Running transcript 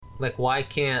Like, why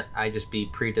can't I just be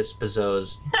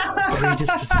predisposed?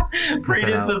 Predisposed.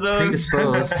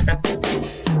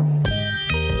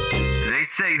 They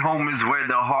say home is where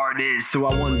the heart is, so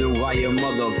I wonder why your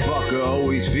motherfucker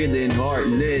always feeling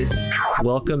heartless.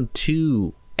 Welcome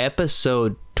to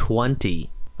episode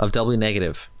 20 of W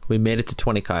Negative. We made it to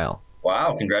 20, Kyle.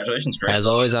 Wow, congratulations, Chris. As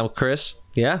always, I'm Chris.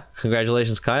 Yeah,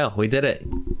 congratulations, Kyle. We did it.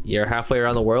 You're halfway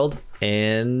around the world,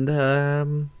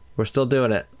 and we're still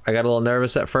doing it. I got a little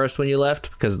nervous at first when you left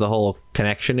because of the whole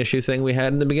connection issue thing we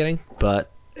had in the beginning,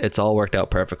 but it's all worked out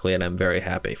perfectly, and I'm very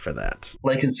happy for that.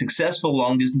 Like a successful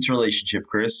long-distance relationship,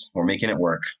 Chris. We're making it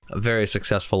work. A very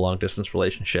successful long-distance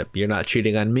relationship. You're not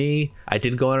cheating on me. I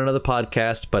did go on another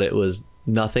podcast, but it was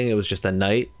nothing. It was just a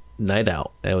night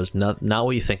out. It was not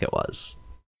what you think it was.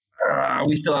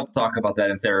 We still have to talk about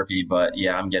that in therapy, but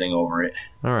yeah, I'm getting over it.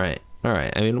 All right.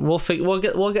 I mean, we'll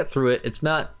get through it. It's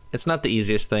not the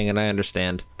easiest thing, and I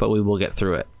understand, but we will get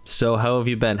through it. So how have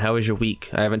you been? How was your week?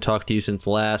 I haven't talked to you since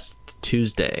last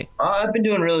Tuesday. I've been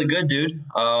doing really good, dude.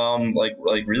 Like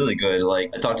really good.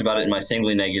 Like I talked about it in my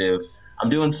Singly Negative. I'm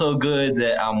doing so good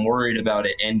that I'm worried about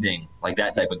it ending. Like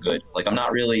that type of good. Like I'm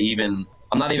not even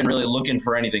really looking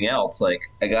for anything else. Like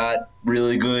I got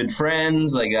really good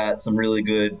friends. I got some really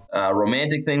good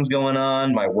romantic things going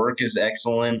on. My work is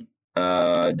excellent.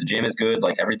 The gym is good.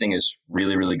 Like everything is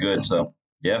really, really good. So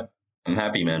yeah, I'm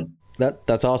happy, man.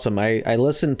 That's awesome. I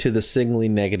listened to the Singly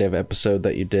Negative episode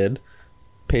that you did,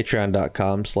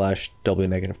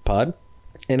 patreon.com/WNegativePod,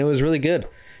 and it was really good.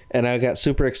 And I got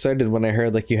super excited when I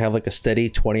heard like you have like a steady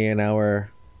 20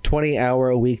 hour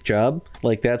a week job.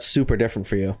 Like that's super different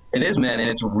for you. It is, man, and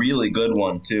it's a really good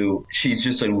one too. She's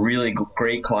just a really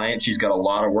great client. She's got a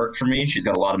lot of work for me. She's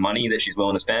got a lot of money that she's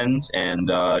willing to spend,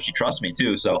 and she trusts me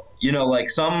too. So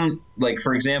like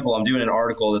for example, I'm doing an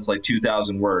article that's like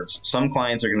 2,000 words. Some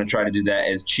clients are going to try to do that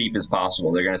as cheap as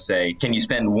possible. They're going to say, can you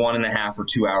spend 1.5 or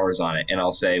 2 hours on it? And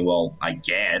I'll say, well, I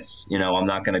guess, I'm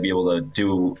not going to be able to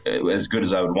do as good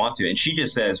as I would want to. And she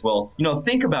just says, well,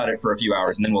 think about it for a few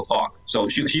hours and then we'll talk. So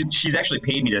she's actually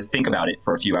paid me to think about it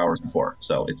for a few hours before.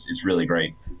 So it's really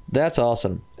great. That's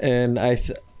awesome. And I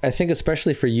think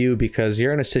especially for you, because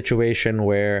you're in a situation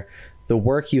where the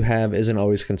work you have isn't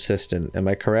always consistent. Am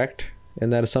I correct in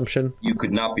that assumption? You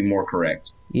could not be more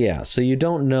correct. Yeah. So you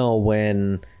don't know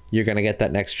when you're going to get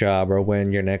that next job or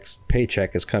when your next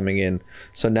paycheck is coming in.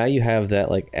 So now you have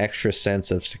that like extra sense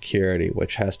of security,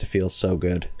 which has to feel so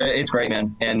good. It's great,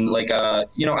 man. And like, I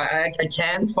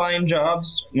can find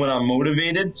jobs when I'm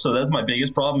motivated. So that's my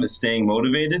biggest problem is staying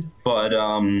motivated.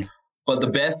 But the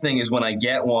best thing is when I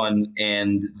get one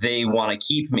and they want to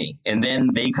keep me, and then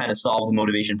they kind of solve the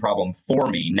motivation problem for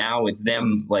me. Now it's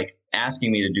them like asking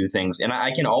me to do things, and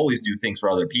I can always do things for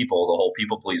other people, the whole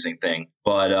people pleasing thing.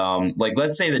 But like,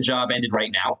 let's say the job ended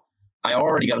right now. I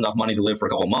already got enough money to live for a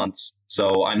couple months,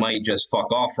 so I might just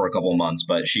fuck off for a couple months,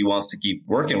 but she wants to keep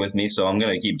working with me, so I'm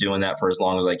going to keep doing that for as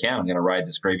long as I can. I'm going to ride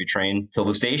this gravy train till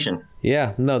the station.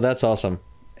 Yeah, no, that's awesome.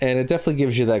 And it definitely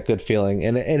gives you that good feeling.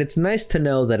 And it's nice to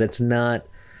know that it's not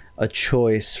a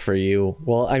choice for you.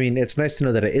 Well, I mean, it's nice to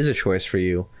know that it is a choice for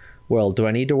you. Well, do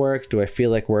I need to work? Do I feel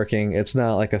like working? It's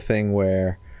not like a thing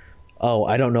where, oh,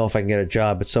 I don't know if I can get a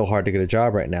job. It's so hard to get a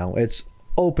job right now. It's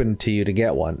open to you to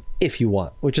get one if you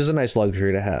want, which is a nice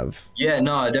luxury to have. Yeah,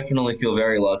 no, I definitely feel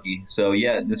very lucky. So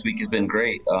yeah, this week has been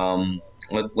great.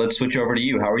 Let's switch over to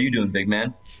you. How are you doing, big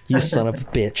man? You son of a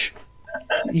bitch.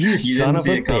 You son of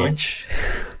a bitch.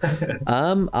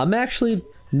 I'm actually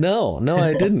no,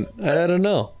 I didn't. I don't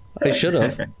know. I should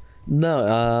have.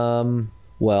 No,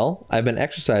 well, I've been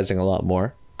exercising a lot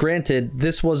more. Granted,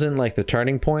 this wasn't like the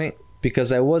turning point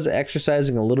because I was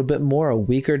exercising a little bit more a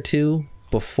week or two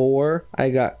before I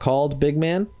got called big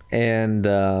man, and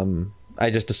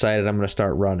I just decided I'm going to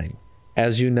start running.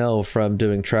 As you know from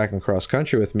doing track and cross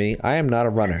country with me, I am not a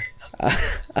runner.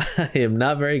 I am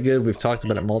not very good. We've talked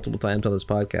about it multiple times on this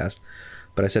podcast,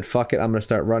 but I said, fuck it, I'm going to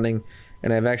start running.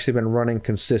 And I've actually been running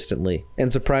consistently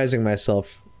and surprising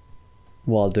myself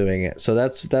while doing it. So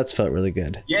that's felt really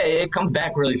good. Yeah, it comes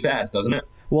back really fast, doesn't it?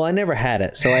 Well, I never had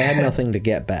it, so I had nothing to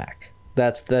get back.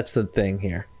 That's the thing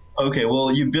here. Okay,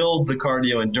 well, you build the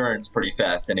cardio endurance pretty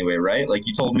fast anyway, right? Like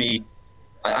you told me,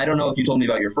 I don't know if you told me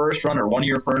about your first run or one of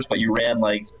your first, but you ran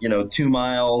 2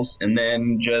 miles, and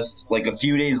then just like a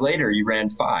few days later you ran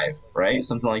 5, right?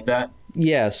 Something like that.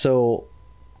 Yeah, so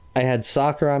I had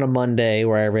soccer on a Monday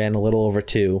where I ran a little over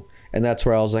 2, and that's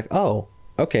where I was like, oh,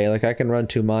 okay, like I can run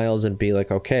 2 miles and be like,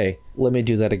 okay, let me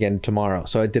do that again tomorrow.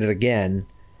 So I did it again,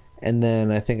 and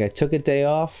then I think I took a day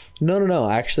off. No,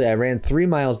 actually I ran 3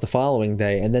 miles the following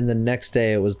day, and then the next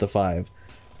day it was the 5.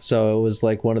 So it was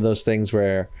like one of those things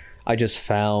where I just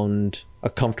found a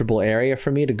comfortable area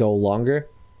for me to go longer.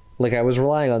 Like I was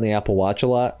relying on the Apple Watch a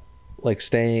lot, like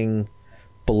staying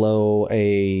below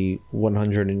a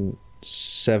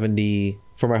 170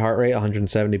 for my heart rate,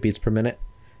 170 beats per minute.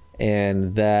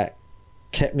 And that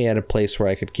kept me at a place where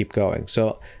I could keep going.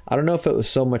 So I don't know if it was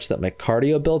so much that my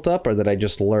cardio built up or that I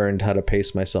just learned how to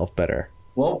pace myself better.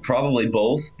 Well, probably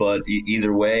both, but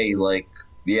either way, like,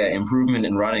 yeah, improvement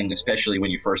in running, especially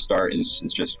when you first start, is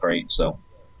just great. So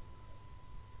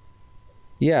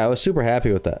yeah, I was super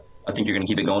happy with that. I think you're going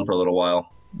to keep it going for a little while.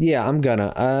 Yeah, I'm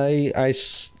gonna. I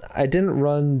didn't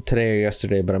run today or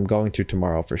yesterday, but I'm going to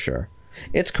tomorrow for sure.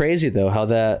 It's crazy though how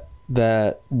that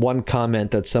one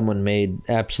comment that someone made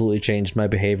absolutely changed my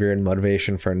behavior and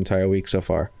motivation for an entire week so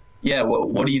far. Yeah,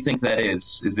 what do you think that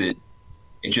is? Is it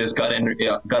just got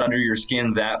under your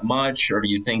skin that much, or do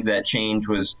you think that change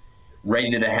was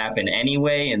ready to happen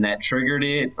anyway and that triggered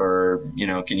it? Or,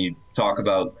 can you talk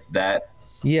about that?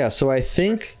 Yeah, so I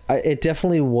think it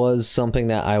definitely was something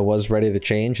that I was ready to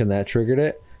change and that triggered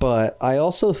it. But I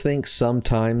also think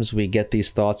sometimes we get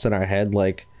these thoughts in our head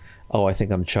like, oh, I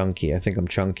think I'm chunky.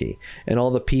 And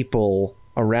all the people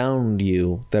around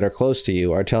you that are close to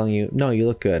you are telling you, no, you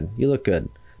look good.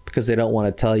 Because they don't want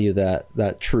to tell you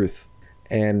that truth.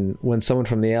 And when someone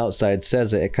from the outside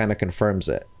says it, it kind of confirms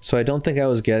it. So I don't think I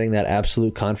was getting that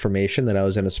absolute confirmation that I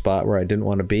was in a spot where I didn't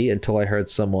want to be until I heard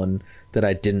someone that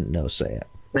I didn't know say it.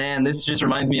 Man, this just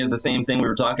reminds me of the same thing we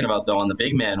were talking about, though, on the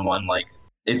big man one. Like,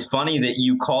 it's funny that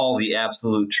you call the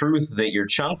absolute truth that you're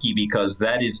chunky, because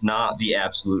that is not the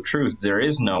absolute truth. There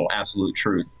is no absolute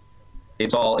truth.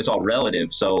 It's all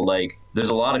relative. So, like, there's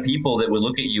a lot of people that would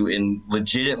look at you and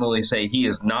legitimately say he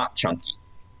is not chunky,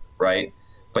 right?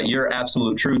 But your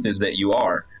absolute truth is that you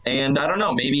are. And I don't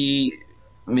know, maybe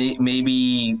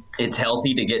it's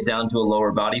healthy to get down to a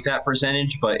lower body fat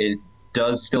percentage, but it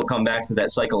does still come back to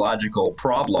that psychological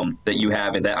problem that you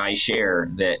have and that I share,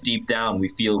 that deep down we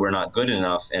feel we're not good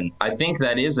enough. And I think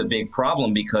that is a big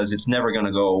problem because it's never going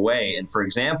to go away. And for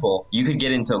example, you could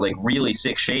get into like really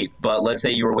sick shape, but let's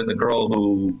say you were with a girl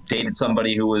who dated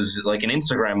somebody who was like an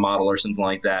Instagram model or something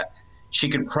like that. She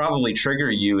could probably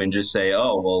trigger you and just say,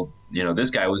 oh, well, this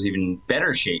guy was even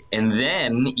better shape. And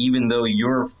then even though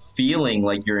you're feeling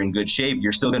like you're in good shape,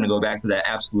 you're still going to go back to that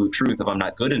absolute truth of I'm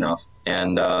not good enough.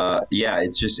 And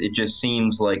it just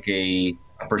seems like a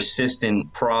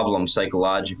persistent problem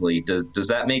psychologically. Does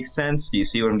that make sense? Do you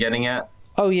see what I'm getting at?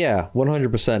 Oh yeah,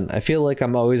 100%. I feel like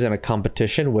I'm always in a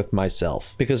competition with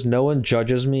myself because no one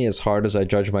judges me as hard as I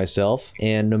judge myself.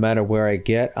 And no matter where I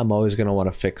get, I'm always going to want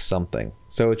to fix something.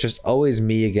 So it's just always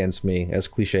me against me, as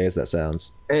cliche as that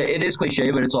sounds. It is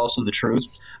cliche, but it's also the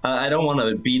truth. I don't want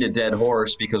to beat a dead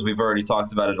horse because we've already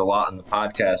talked about it a lot in the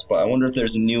podcast, but I wonder if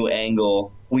there's a new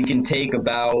angle we can take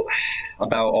about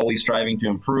always striving to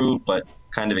improve, but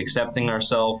kind of accepting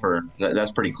ourselves, or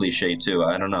that's pretty cliche too.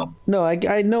 I don't know. No,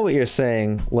 I know what you're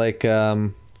saying. Like,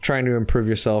 trying to improve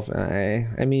yourself.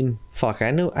 I mean, fuck,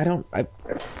 where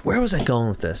was I going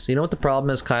with this? You know what the problem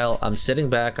is, Kyle? I'm sitting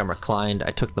back, I'm reclined,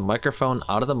 I took the microphone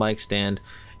out of the mic stand,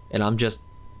 and I'm just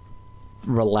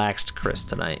relaxed Chris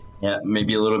tonight. Yeah,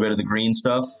 maybe a little bit of the green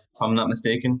stuff, if I'm not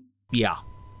mistaken. Yeah.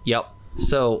 Yep.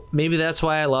 So maybe that's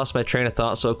why I lost my train of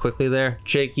thought so quickly there.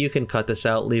 Jake, you can cut this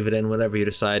out, leave it in, whatever you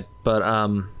decide. But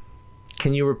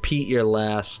can you repeat your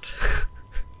last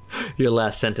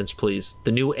sentence, please?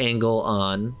 The new angle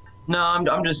on... No,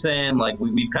 I'm just saying, like,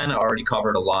 we've kind of already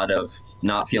covered a lot of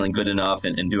not feeling good enough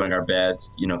and doing our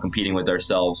best, competing with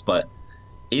ourselves. But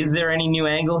is there any new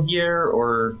angle here,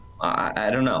 or I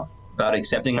don't know, about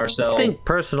accepting ourselves? I think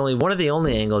personally, one of the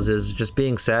only angles is just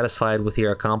being satisfied with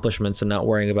your accomplishments and not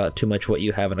worrying about too much what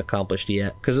you haven't accomplished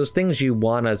yet. Because those things you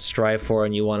want to strive for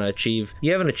and you want to achieve,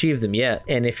 you haven't achieved them yet.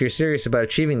 And if you're serious about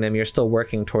achieving them, you're still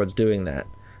working towards doing that.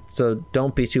 So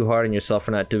don't be too hard on yourself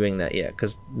for not doing that yet,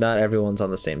 because not everyone's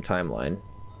on the same timeline.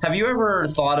 Have you ever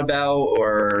thought about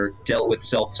or dealt with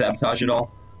self-sabotage at all?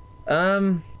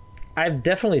 I've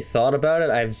definitely thought about it.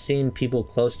 I've seen people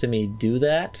close to me do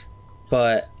that,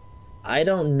 but I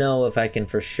don't know if I can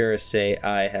for sure say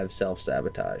I have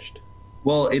self-sabotaged.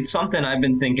 Well, it's something I've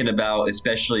been thinking about,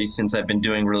 especially since I've been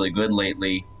doing really good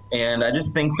lately. And I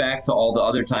just think back to all the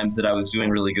other times that I was doing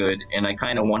really good, and I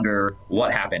kind of wonder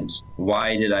what happened.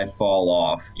 Why did I fall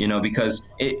off? Because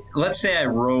let's say I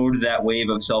rode that wave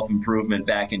of self-improvement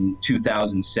back in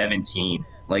 2017.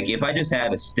 Like, if I just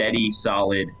had a steady,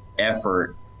 solid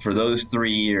effort for those 3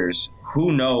 years,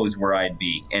 who knows where I'd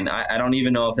be? And I don't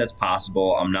even know if that's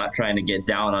possible. I'm not trying to get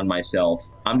down on myself.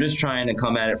 I'm just trying to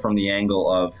come at it from the angle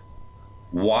of,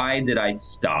 why did I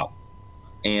stop?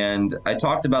 And I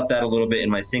talked about that a little bit in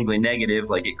my Singly Negative.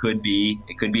 Like it could be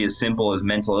as simple as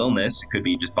mental illness. It could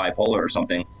be just bipolar or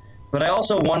something. But I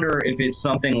also wonder if it's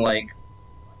something like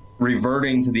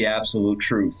reverting to the absolute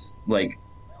truth. Like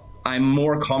I'm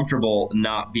more comfortable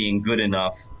not being good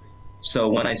enough. So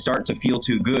when I start to feel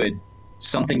too good,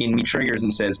 something in me triggers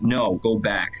and says, no, go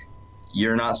back.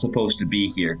 You're not supposed to be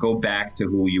here. Go back to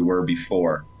who you were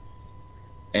before.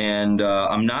 And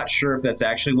I'm not sure if that's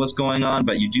actually what's going on,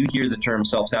 but you do hear the term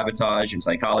self-sabotage in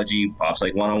psychology, Pop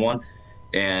Psych 101,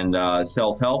 and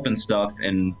self-help and stuff.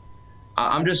 And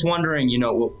I'm just wondering, you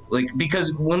know, like,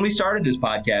 because when we started this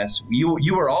podcast,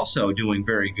 you were also doing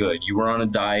very good. You were on a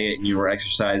diet and you were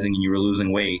exercising and you were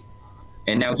losing weight.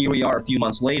 And now here we are a few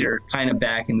months later, kind of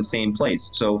back in the same place.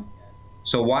 So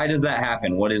why does that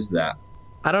happen? What is that?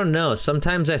 I don't know.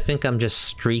 Sometimes I think I'm just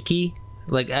streaky.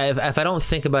 Like, if I don't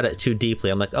think about it too deeply,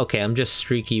 I'm like, okay, I'm just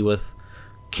streaky with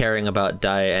caring about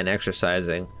diet and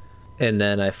exercising. And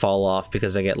then I fall off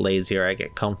because I get lazy or I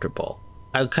get comfortable.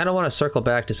 I kind of want to circle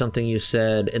back to something you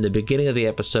said in the beginning of the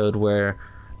episode where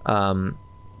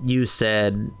you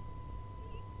said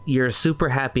you're super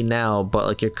happy now, but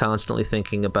like you're constantly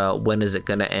thinking about when is it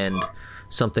going to end?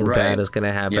 Something bad is going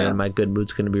to happen and my good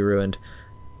mood's going to be ruined.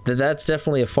 That's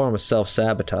definitely a form of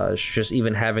self-sabotage, just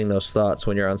even having those thoughts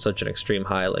when you're on such an extreme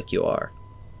high like you are.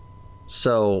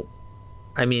 So,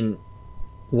 I mean,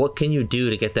 what can you do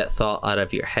to get that thought out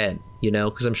of your head? You know,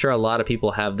 because I'm sure a lot of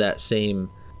people have that same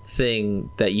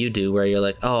thing that you do where you're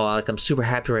like, oh, like I'm super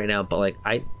happy right now, but like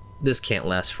this can't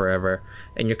last forever.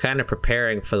 And you're kind of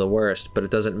preparing for the worst, but it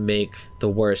doesn't make the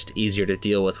worst easier to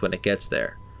deal with when it gets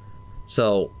there.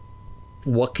 So,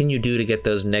 what can you do to get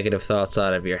those negative thoughts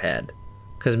out of your head?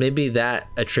 Because maybe that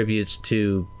attributes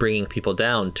to bringing people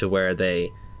down to where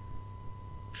they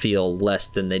feel less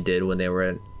than they did when they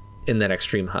were in that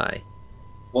extreme high.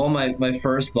 Well, my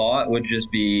first thought would just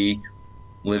be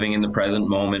living in the present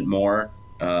moment more,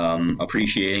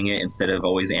 appreciating it instead of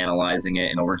always analyzing it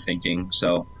and overthinking.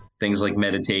 So things like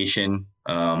meditation,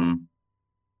 appreciating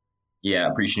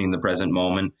the present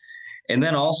moment. And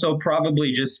then also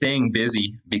probably just staying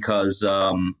busy because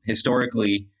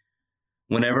historically,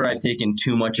 whenever I've taken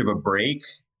too much of a break,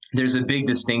 there's a big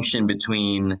distinction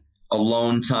between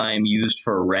alone time used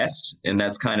for rest, and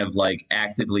that's kind of like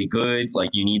actively good.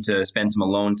 Like you need to spend some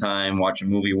alone time, watch a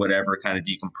movie, whatever, kind of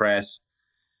decompress.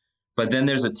 But then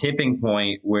there's a tipping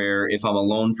point where if I'm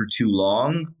alone for too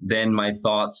long, then my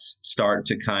thoughts start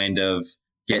to kind of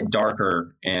get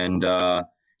darker. And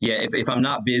if I'm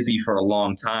not busy for a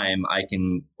long time, I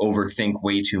can overthink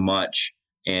way too much.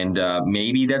 And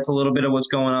maybe that's a little bit of what's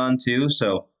going on too.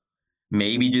 So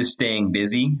maybe just staying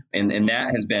busy. And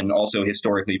that has been also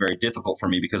historically very difficult for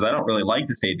me because I don't really like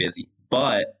to stay busy.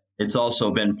 But it's also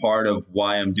been part of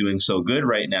why I'm doing so good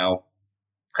right now.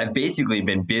 I've basically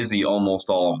been busy almost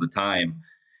all of the time.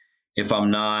 If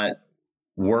I'm not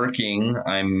working,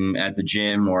 I'm at the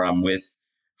gym or I'm with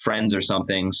friends or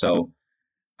something. So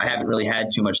I haven't really had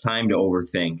too much time to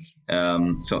overthink.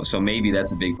 So maybe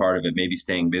that's a big part of it, maybe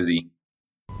staying busy.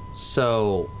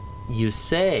 So you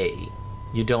say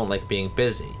you don't like being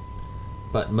busy,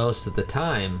 but most of the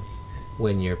time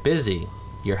when you're busy,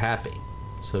 you're happy.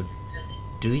 So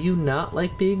do you not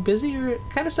like being busy, or it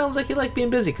kind of sounds like you like being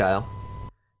busy, Kyle?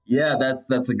 Yeah,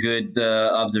 that's a good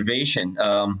observation.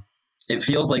 It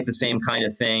feels like the same kind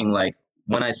of thing. Like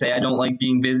when I say I don't like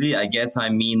being busy, I guess I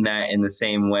mean that in the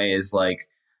same way as like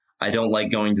I don't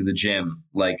like going to the gym.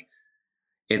 Like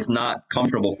it's not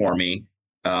comfortable for me.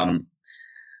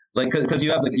 Like, because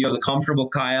you have the comfortable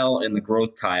Kyle and the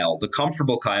growth Kyle. The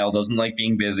comfortable Kyle doesn't like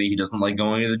being busy. He doesn't like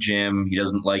going to the gym. He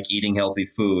doesn't like eating healthy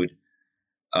food.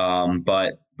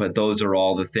 But those are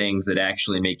all the things that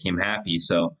actually make him happy.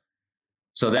 So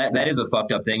that is a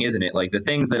fucked up thing, isn't it? Like the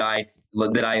things that I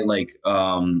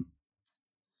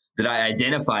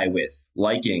identify with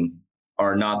liking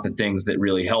are not the things that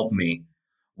really help me,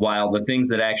 while the things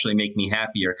that actually make me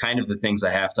happy are kind of the things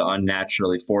I have to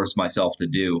unnaturally force myself to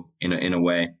do in a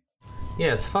way.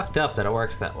 Yeah, it's fucked up that it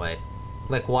works that way.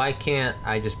 Like, why can't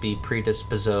I just be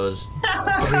predisposed?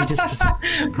 Predisposed.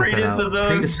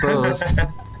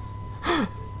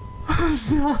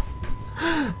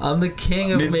 I'm the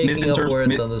king of making up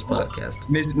words on this podcast.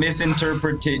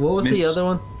 Misinterpreted. What was the other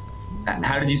one?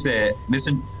 How did you say it?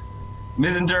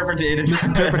 Misinterpreted.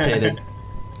 Misinterpreted.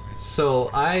 So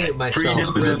I myself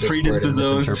misinterpreted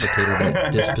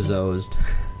it, disposed.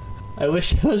 I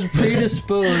wish I was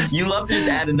predisposed. You love to just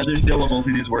add another syllable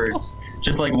to these words.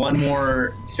 Just like one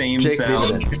more same Jake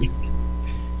sound.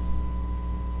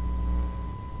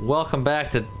 Welcome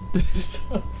back to... It's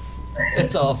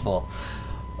awful.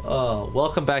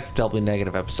 Welcome back to Doubly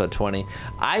Negative, episode 20.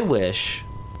 I wish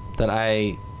that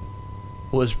I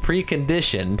was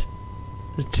preconditioned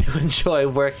to enjoy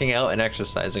working out and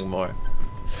exercising more.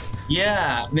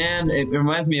 Yeah, man, it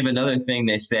reminds me of another thing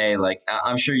they say. Like,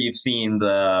 I'm sure you've seen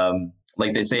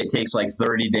like they say it takes like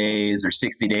 30 days or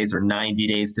 60 days or 90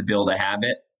 days to build a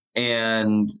habit.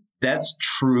 And that's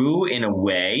true in a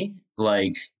way.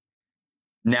 Like,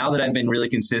 now that I've been really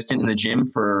consistent in the gym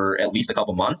for at least a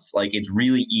couple months, like, it's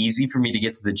really easy for me to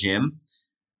get to the gym.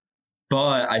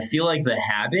 But I feel like the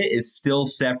habit is still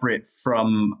separate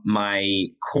from my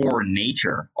core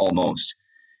nature almost.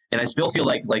 And I still feel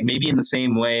like maybe in the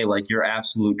same way, like your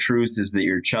absolute truth is that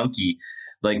you're chunky.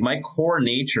 Like, my core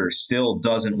nature still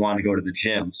doesn't want to go to the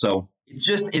gym. So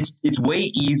it's way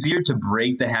easier to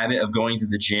break the habit of going to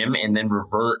the gym and then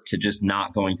revert to just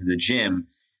not going to the gym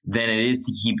than it is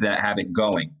to keep that habit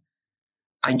going.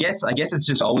 I guess it's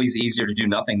just always easier to do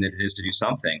nothing than it is to do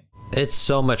something. It's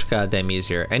so much goddamn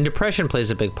easier. And depression plays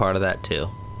a big part of that too.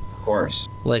 Of course.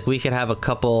 Like, we could have a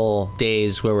couple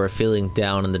days where we're feeling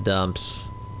down in the dumps,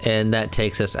 and that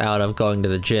takes us out of going to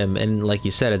the gym. And like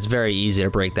you said, it's very easy to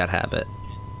break that habit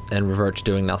and revert to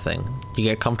doing nothing. You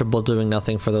get comfortable doing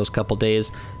nothing for those couple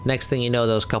days. Next thing you know,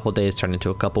 those couple days turn into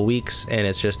a couple weeks, and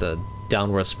it's just a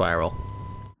downward spiral.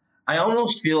 I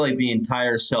almost feel like the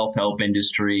entire self-help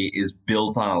industry is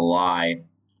built on a lie.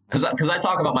 Because I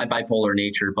talk about my bipolar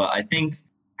nature, but I think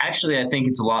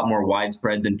it's a lot more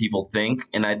widespread than people think.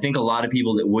 And I think a lot of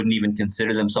people that wouldn't even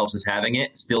consider themselves as having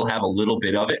it still have a little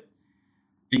bit of it.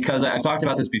 Because I've talked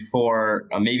about this before,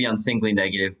 maybe on Singly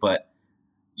Negative, but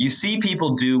you see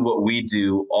people do what we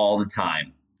do all the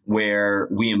time, where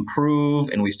we improve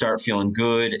and we start feeling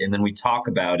good, and then we talk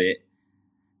about it.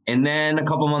 And then a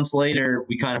couple months later,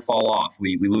 we kind of fall off.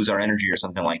 We lose our energy or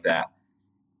something like that.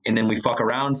 And then we fuck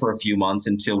around for a few months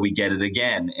until we get it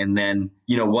again. And then,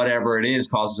 whatever it is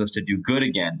causes us to do good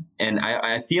again. And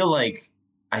I feel like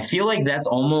that's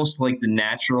almost like the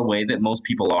natural way that most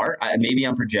people are. Maybe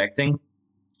I'm projecting,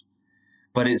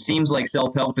 but it seems like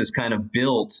self-help is kind of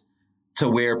built to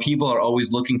where people are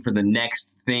always looking for the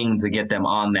next thing to get them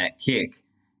on that kick.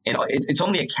 And it's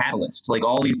only a catalyst, like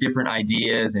all these different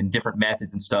ideas and different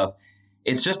methods and stuff.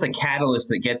 It's just a catalyst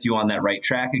that gets you on that right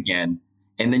track again.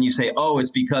 And then you say, oh,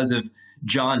 it's because of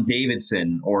John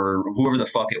Davidson or whoever the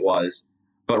fuck it was.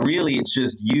 But really, it's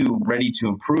just you ready to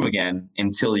improve again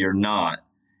until you're not.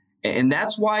 And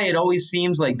that's why it always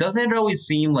seems like, doesn't it always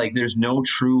seem like there's no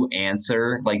true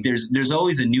answer? Like there's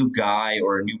always a new guy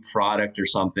or a new product or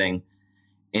something.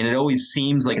 And it always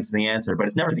seems like it's the answer, but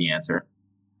it's never the answer.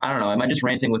 I don't know. Am I just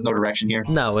ranting with no direction here?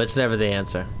 No, it's never the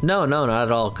answer. No, not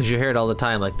at all. Because you hear it all the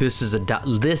time. Like, this is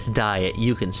this diet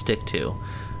you can stick to.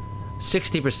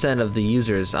 60% of the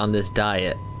users on this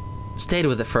diet stayed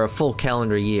with it for a full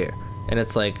calendar year. And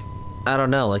it's like, I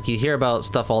don't know. Like, you hear about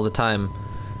stuff all the time.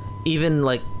 Even,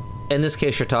 like, in this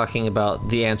case, you're talking about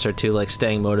the answer to, like,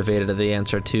 staying motivated, or the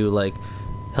answer to, like,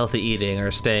 healthy eating, or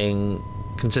staying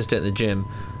consistent in the gym.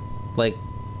 Like,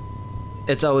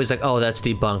 it's always like, oh, that's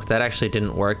debunked. That actually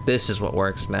didn't work. This is what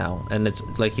works now. And it's,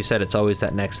 like you said, it's always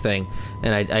that next thing.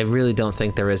 And I really don't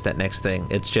think there is that next thing.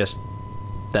 It's just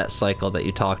that cycle that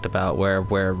you talked about where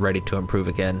we're ready to improve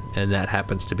again. And that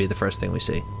happens to be the first thing we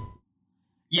see.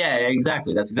 Yeah,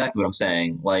 exactly. That's exactly what I'm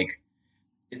saying. Like,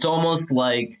 it's almost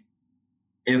like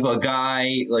if a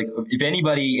guy, like, if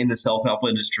anybody in the self-help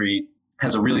industry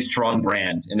has a really strong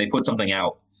brand and they put something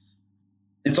out,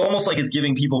 it's almost like it's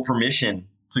giving people permission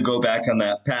to go back on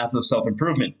that path of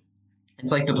self-improvement.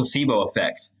 It's like the placebo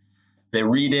effect. They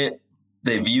read it,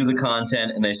 they view the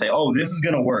content, and they say, oh, this is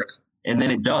going to work. And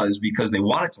then it does because they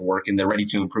want it to work and they're ready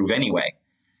to improve anyway.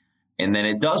 And then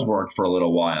it does work for a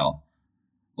little while.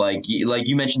 Like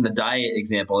you mentioned, the diet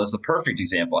example is the perfect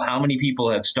example. How many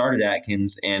people have started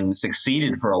Atkins and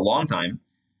succeeded for a long time?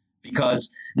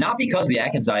 Not because the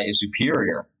Atkins diet is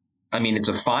superior. I mean, it's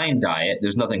a fine diet.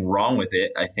 There's nothing wrong with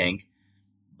it, I think.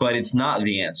 But it's not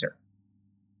the answer.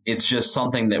 It's just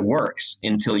something that works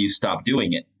until you stop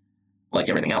doing it, like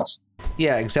everything else.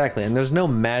 Yeah, exactly. And there's no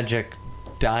magic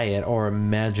diet or a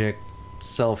magic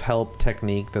self-help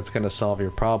technique that's going to solve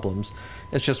your problems.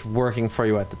 It's just working for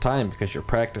you at the time because you're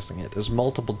practicing it. There's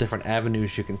multiple different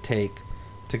avenues you can take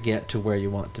to get to where you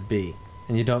want to be.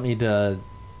 And you don't need to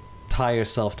tie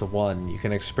yourself to one. You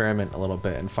can experiment a little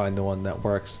bit and find the one that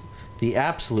works the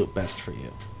absolute best for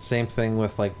you. Same thing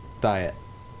with, like, diet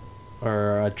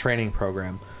or a training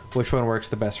program. Which one works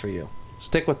the best for you?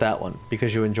 Stick with that one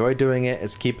because you enjoy doing it.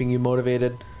 It's keeping you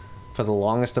motivated for the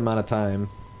longest amount of time.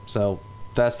 So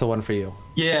that's the one for you.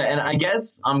 Yeah, and I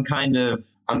guess I'm kind of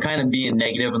being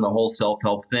negative on the whole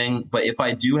self-help thing, but if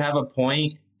I do have a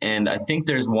point, and I think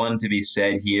there's one to be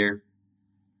said here,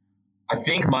 I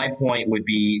think my point would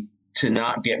be to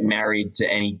not get married to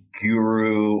any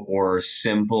guru or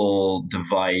simple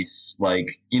device. Like,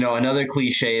 another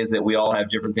cliche is that we all have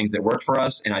different things that work for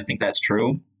us. And I think that's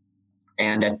true.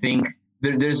 And I think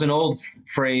there's an old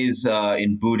phrase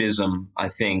in Buddhism. I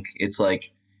think it's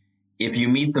like, if you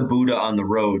meet the Buddha on the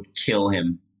road, kill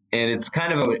him. And it's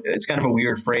kind of a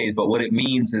weird phrase, but what it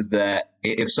means is that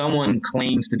if someone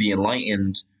claims to be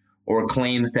enlightened or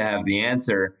claims to have the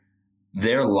answer,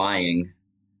 they're lying.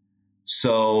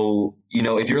 So,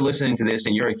 if you're listening to this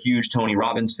and you're a huge Tony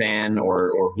Robbins fan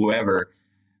or whoever,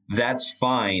 that's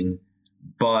fine,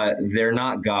 but they're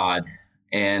not God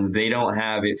and they don't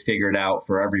have it figured out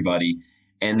for everybody.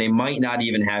 And they might not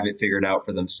even have it figured out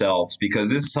for themselves, because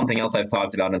this is something else I've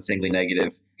talked about on Singly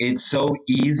Negative. It's so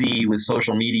easy with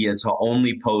social media to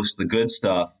only post the good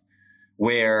stuff,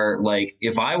 where, like,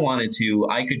 if I wanted to,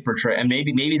 I could portray, and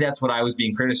maybe that's what I was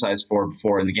being criticized for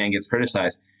before, and the gang gets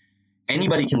criticized.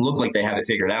 Anybody can look like they have it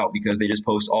figured out because they just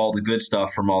post all the good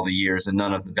stuff from all the years and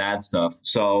none of the bad stuff.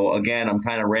 So again, I'm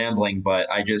kind of rambling, but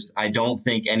I don't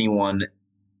think anyone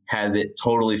has it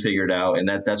totally figured out. And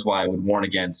that's why I would warn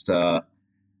against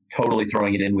totally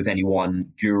throwing it in with any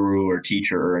one guru or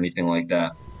teacher or anything like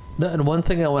that. And one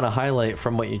thing I want to highlight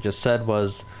from what you just said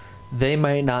was they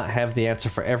might not have the answer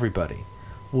for everybody,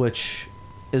 which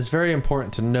is very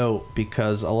important to note,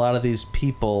 because a lot of these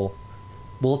people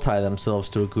will tie themselves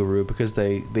to a guru because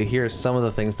they hear some of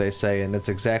the things they say and it's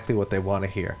exactly what they want to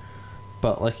hear.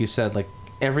 But like you said, like,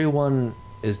 everyone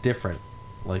is different.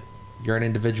 Like, you're an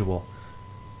individual.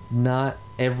 Not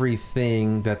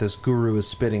everything that this guru is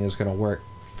spitting is going to work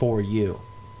for you.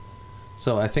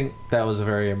 So I think that was a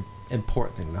very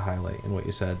important thing to highlight in what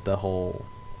you said, the whole,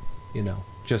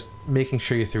 just making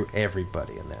sure you threw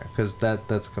everybody in there, because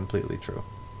that's completely true.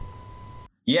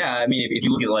 Yeah, I mean, if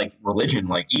you look at, like, religion,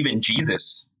 like, even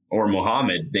Jesus or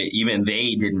Muhammad, they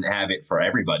didn't have it for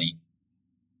everybody.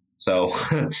 So,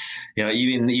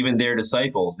 even their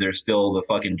disciples, they're still the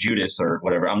fucking Judas or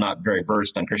whatever. I'm not very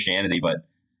versed on Christianity, but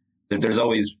there's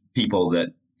always people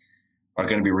that are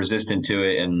going to be resistant to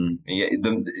it. And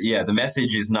the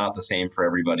message is not the same for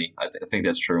everybody. I think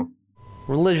that's true.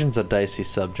 Religion's a dicey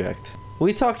subject.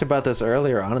 We talked about this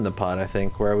earlier on in the pod, I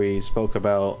think, where we spoke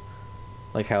about,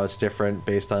 like, how it's different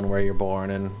based on where you're born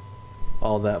and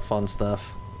all that fun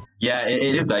stuff. Yeah,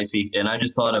 it is dicey. And I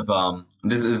just thought of,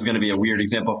 this is going to be a weird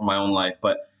example from my own life.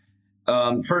 But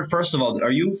first of all,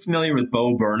 are you familiar with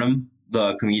Bo Burnham,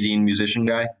 the comedian musician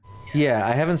guy? Yeah,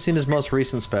 I haven't seen his most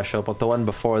recent special, but the one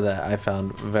before that I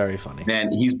found very funny.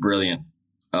 Man, he's brilliant.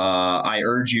 I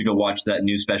urge you to watch that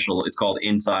new special. It's called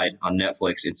Inside on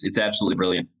Netflix. It's absolutely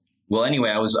brilliant. Well, anyway,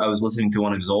 I was listening to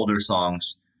one of his older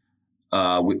songs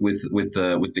with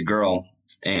the girl,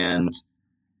 and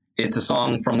it's a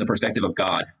song from the perspective of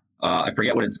God. I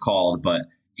forget what it's called, but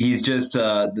he's just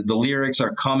the lyrics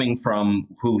are coming from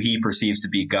who he perceives to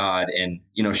be God, and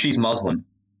she's Muslim,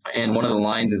 and one of the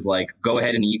lines is like, "Go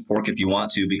ahead and eat pork if you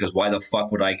want to, because why the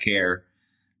fuck would I care?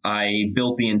 I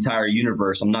built the entire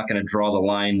universe. I'm not going to draw the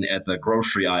line at the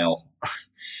grocery aisle."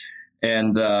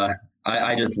 And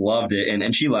I just loved it,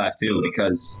 and she laughed too,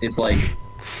 because it's like,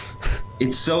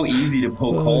 it's so easy to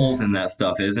poke holes in that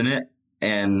stuff, isn't it?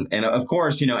 And of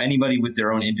course, anybody with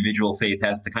their own individual faith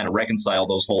has to kind of reconcile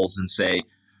those holes and say,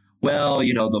 well,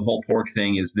 the whole pork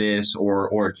thing is this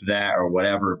or it's that or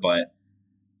whatever. But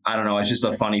I don't know. It's just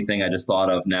a funny thing I just thought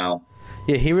of now.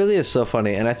 Yeah, he really is so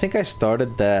funny. And I think I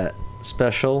started that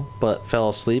special but fell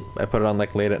asleep. I put it on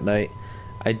like late at night.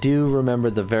 I do remember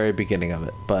the very beginning of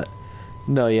it. But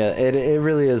no, yeah, it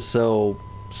really is so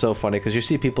funny, because you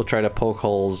see people try to poke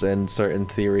holes in certain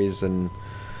theories and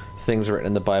things written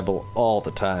in the Bible all the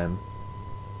time.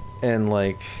 And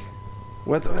like,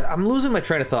 I'm losing my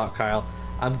train of thought, Kyle.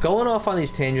 I'm going off on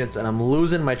these tangents and I'm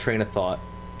losing my train of thought.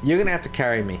 You're gonna have to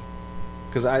carry me,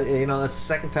 because that's the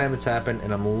second time it's happened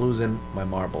and I'm losing my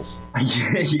marbles.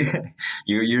 Yeah.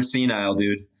 You're senile,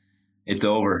 dude. It's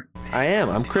over. I am.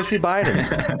 I'm Chrissy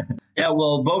Bidens. Yeah,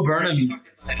 well, Bo Burnham.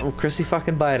 I'm Chrissy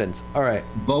fucking Bidens. All right.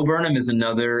 Bo Burnham is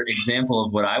another example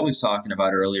of what I was talking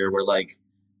about earlier, where, like,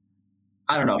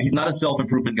 I don't know, he's not a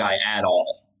self-improvement guy at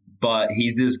all, but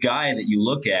he's this guy that you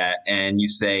look at and you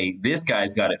say, this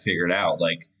guy's got it figured out.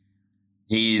 Like,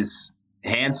 he's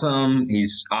handsome,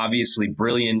 he's obviously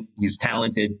brilliant, he's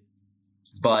talented,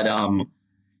 but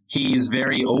he's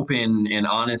very open and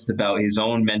honest about his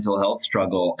own mental health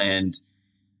struggle. And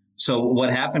so what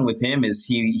happened with him is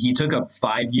he took a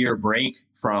 5-year break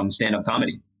from stand-up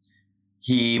comedy.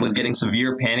 He was getting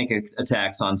severe panic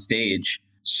attacks on stage,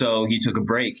 so he took a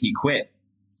break. He quit.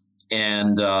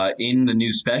 And in the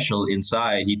new special,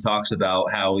 Inside, he talks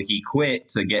about how he quit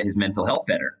to get his mental health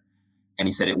better. And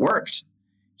he said it worked.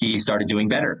 He started doing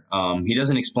better. He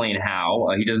doesn't explain how.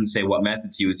 He doesn't say what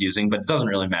methods he was using, but it doesn't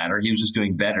really matter. He was just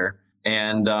doing better.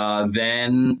 And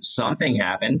then something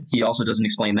happened. He also doesn't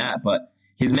explain that, but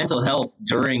his mental health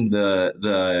during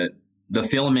the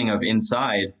filming of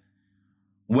Inside,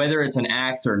 whether it's an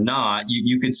act or not,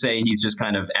 you could say he's just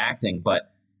kind of acting,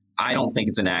 but I don't think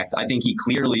it's an act. I think he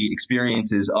clearly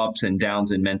experiences ups and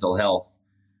downs in mental health.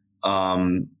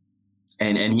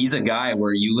 And he's a guy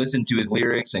where you listen to his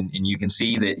lyrics and you can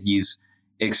see that he's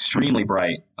extremely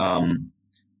bright.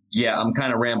 Yeah, I'm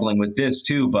kind of rambling with this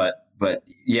too, but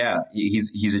yeah,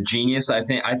 he's a genius. I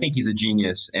think he's a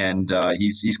genius, and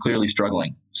he's clearly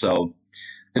struggling. So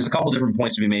there's a couple different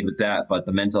points to be made with that, but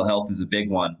the mental health is a big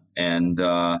one, and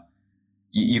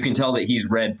you can tell that he's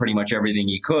read pretty much everything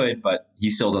he could, but he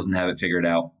still doesn't have it figured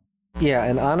out. Yeah,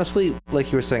 and honestly,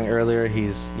 like you were saying earlier,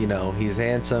 he's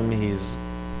handsome, he's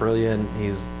brilliant,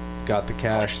 he's got the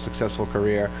cash, successful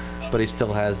career, but he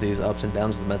still has these ups and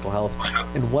downs with mental health.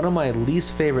 And one of my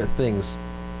least favorite things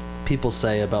people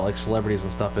say about like celebrities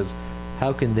and stuff is,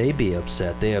 how can they be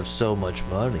upset? They have so much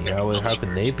money. How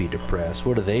can they be depressed?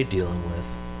 What are they dealing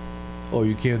with? Oh,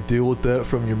 you can't deal with that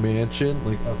from your mansion?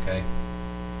 Like, okay.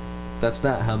 That's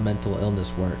not how mental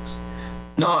illness works.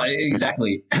 No,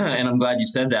 exactly. And I'm glad you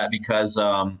said that, because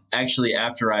actually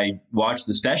after I watched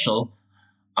the special,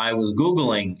 I was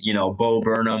Googling, Bo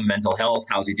Burnham, mental health,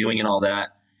 how's he doing and all that.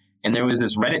 And there was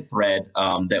this Reddit thread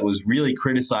that was really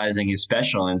criticizing his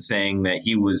special and saying that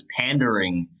he was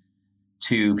pandering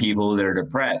to people that are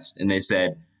depressed. And they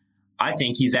said, I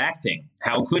think he's acting.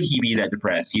 How could he be that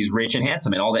depressed? He's rich and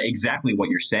handsome and all that, exactly what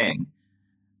you're saying.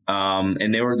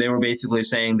 And they were basically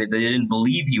saying that they didn't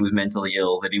believe he was mentally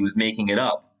ill, that he was making it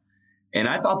up. And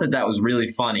I thought that was really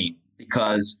funny,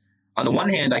 because on the one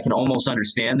hand, I can almost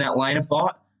understand that line of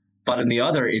thought, but on the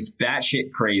other, it's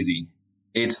batshit crazy.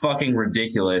 It's fucking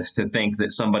ridiculous to think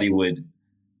that somebody would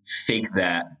fake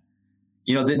that.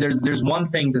 There's one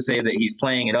thing to say that he's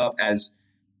playing it up as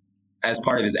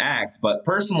part of his act, but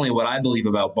personally, what I believe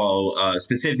about Bo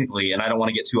specifically, and I don't want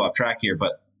to get too off track here,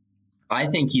 but I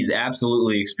think he's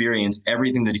absolutely experienced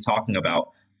everything that he's talking about.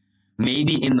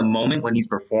 Maybe in the moment when he's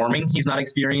performing, he's not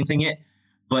experiencing it,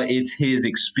 but it's his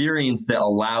experience that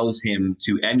allows him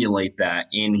to emulate that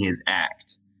in his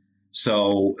act.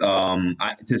 So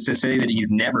to say that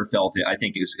he's never felt it, I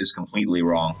think is completely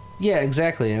wrong. Yeah,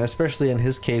 exactly. And especially in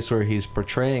his case where he's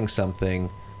portraying something,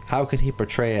 how could he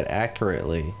portray it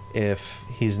accurately if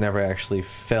he's never actually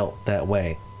felt that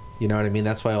way? You know what I mean?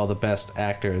 That's why all the best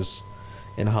actors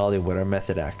in Hollywood are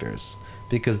method actors,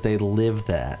 because they live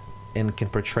that and can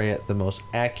portray it the most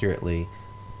accurately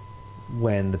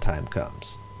when the time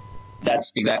comes.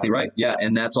 That's exactly right. Yeah,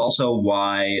 and that's also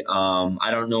why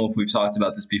I don't know if we've talked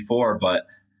about this before, but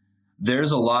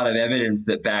there's a lot of evidence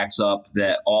that backs up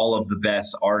that all of the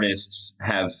best artists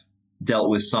have dealt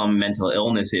with some mental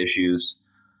illness issues.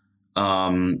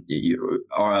 Like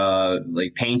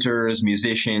painters,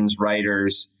 musicians,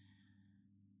 writers,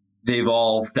 they've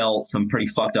all felt some pretty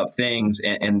fucked up things,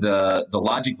 and the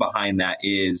logic behind that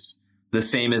is the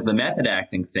same as the method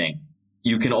acting thing.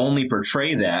 You can only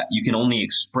portray that, you can only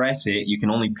express it, you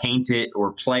can only paint it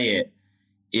or play it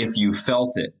if you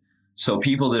felt it. So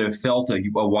people that have felt a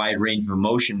wide range of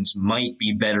emotions might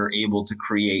be better able to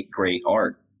create great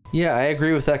art. Yeah, I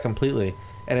agree with that completely.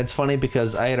 And it's funny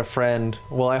because I had a friend,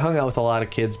 I hung out with a lot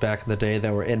of kids back in the day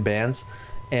that were in bands,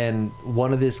 and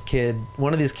one of these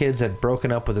kids had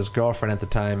broken up with his girlfriend at the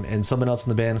time, and someone else in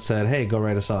the band said, hey, go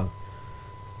write a song.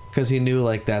 Because he knew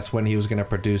like that's when he was going to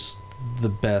produce the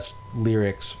best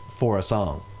lyrics for a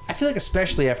song. I feel like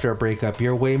especially after a breakup,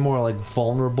 you're way more like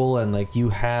vulnerable and like you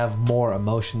have more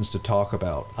emotions to talk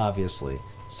about, obviously.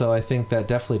 So I think that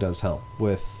definitely does help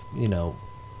with,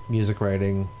 music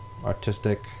writing,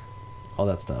 artistic, all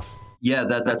that stuff. Yeah,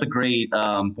 that's a great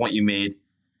point you made,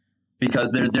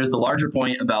 because there's the larger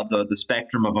point about the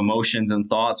spectrum of emotions and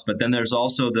thoughts, but then there's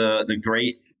also the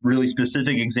great, really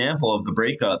specific example of the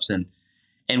breakups.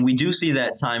 And we do see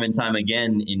that time and time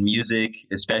again in music,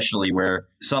 especially, where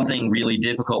something really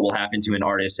difficult will happen to an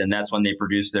artist, and that's when they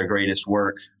produce their greatest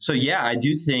work. So yeah, I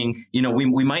do think,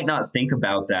 we might not think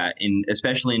about that,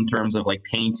 especially in terms of like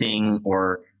painting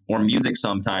or music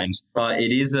sometimes.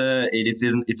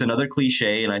 It's another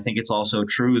cliche, and I think it's also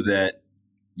true that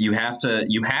you have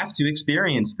to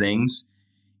experience things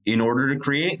in order to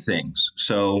create things.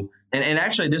 So. And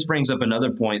actually, this brings up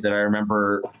another point that I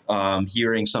remember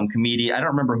hearing some comedian. I don't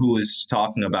remember who was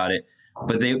talking about it,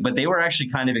 but they were actually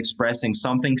kind of expressing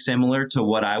something similar to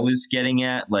what I was getting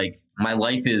at. Like, my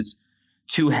life is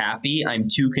too happy. I'm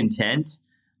too content.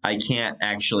 I can't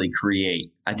actually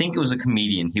create. I think it was a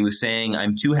comedian. He was saying,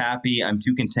 I'm too happy, I'm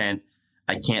too content,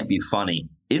 I can't be funny.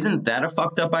 Isn't that a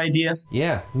fucked up idea?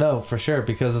 Yeah, no, for sure,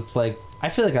 because it's like, I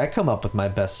feel like I come up with my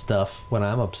best stuff when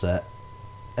I'm upset.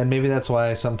 And maybe that's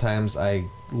why sometimes I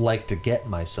like to get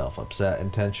myself upset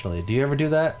intentionally. Do you ever do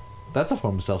that? That's a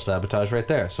form of self-sabotage right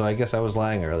there. So I guess I was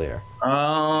lying earlier. Go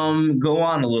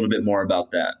on a little bit more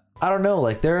about that. I don't know,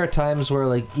 like there are times where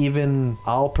like even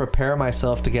I'll prepare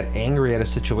myself to get angry at a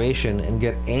situation and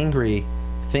get angry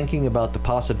thinking about the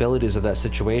possibilities of that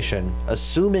situation,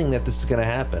 assuming that this is going to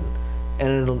happen.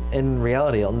 And in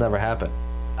reality, it'll never happen.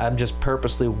 I'm just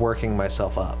purposely working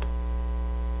myself up.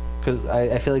 Because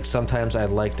I feel like sometimes I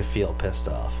like to feel pissed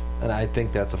off. And I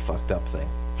think that's a fucked up thing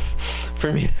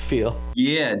for me to feel.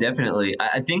 Yeah, definitely.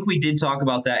 I think we did talk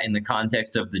about that in the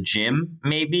context of the gym,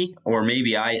 maybe. Or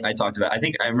maybe I talked about, I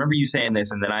think I remember you saying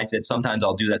this, and then I said sometimes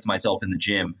I'll do that to myself in the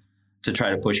gym to try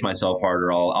to push myself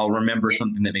harder. I'll remember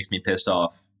something that makes me pissed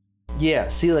off. Yeah,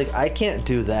 see, like I can't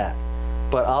do that.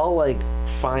 But I'll like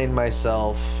find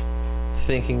myself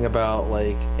thinking about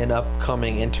like an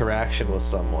upcoming interaction with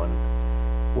someone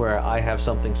where I have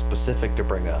something specific to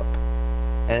bring up.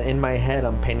 And in my head,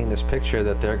 I'm painting this picture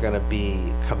that they're going to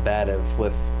be combative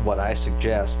with what I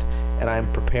suggest, and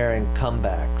I'm preparing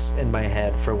comebacks in my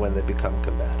head for when they become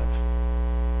combative.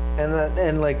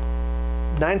 And like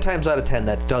 9 times out of 10,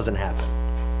 that doesn't happen.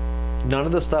 None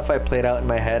of the stuff I played out in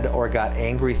my head or got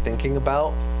angry thinking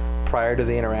about prior to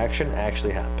the interaction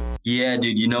actually happens. Yeah,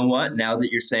 dude, you know what? Now that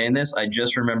you're saying this, I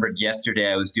just remembered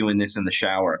yesterday I was doing this in the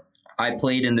shower. I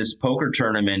played in this poker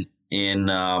tournament in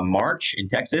March in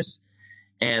Texas,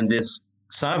 and this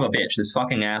son of a bitch, this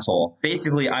fucking asshole,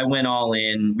 basically I went all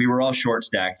in. We were all short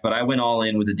stacked, but I went all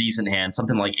in with a decent hand,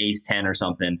 something like ace 10 or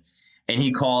something, and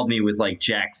he called me with like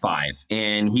jack 5,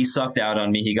 and he sucked out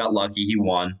on me. He got lucky. He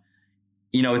won.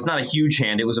 You know, it's not a huge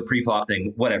hand. It was a pre-flop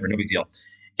thing. Whatever, no big deal.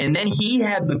 And then he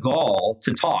had the gall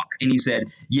to talk, and he said,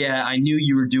 yeah, I knew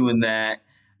you were doing that.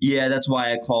 Yeah, that's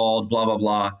why I called, blah, blah,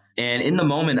 blah. And in the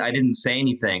moment, I didn't say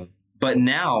anything. But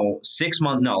now,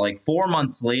 4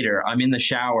 months later, I'm in the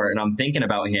shower and I'm thinking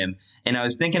about him. And I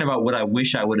was thinking about what I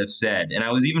wish I would have said. And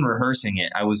I was even rehearsing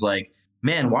it. I was like,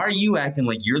 man, why are you acting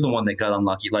like you're the one that got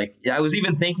unlucky? Like, I was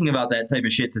even thinking about that type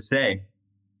of shit to say.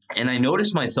 And I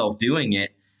noticed myself doing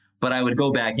it, but I would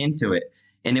go back into it.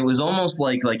 And it was almost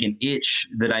like an itch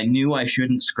that I knew I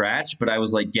shouldn't scratch, but I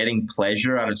was like getting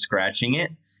pleasure out of scratching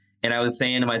it. And I was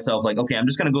saying to myself, like, okay, I'm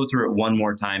just going to go through it one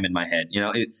more time in my head. You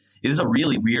know, it is a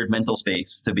really weird mental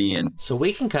space to be in. So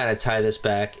we can kind of tie this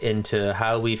back into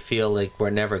how we feel like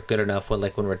we're never good enough when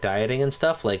we're dieting and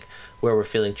stuff, like where we're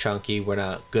feeling chunky, we're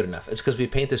not good enough. It's because we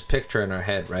paint this picture in our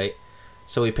head, right?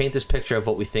 So we paint this picture of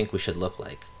what we think we should look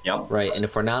like. Yep. Right? And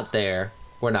if we're not there,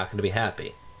 we're not going to be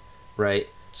happy, right?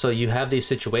 So you have these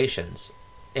situations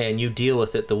and you deal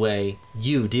with it the way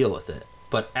you deal with it.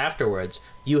 But afterwards,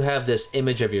 you have this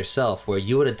image of yourself where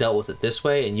you would have dealt with it this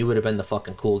way and you would have been the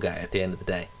fucking cool guy at the end of the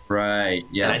day. Right,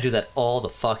 yeah. And I do that all the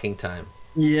fucking time.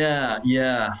 Yeah.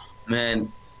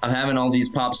 Man, I'm having all these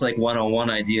Pop Psych 101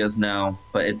 ideas now,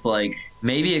 but it's like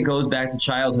maybe it goes back to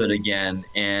childhood again,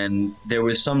 and there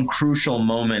was some crucial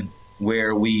moment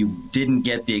where we didn't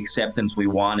get the acceptance we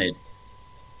wanted.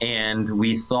 And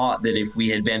we thought that if we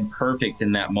had been perfect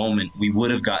in that moment, we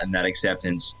would have gotten that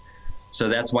acceptance. So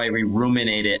that's why we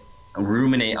ruminate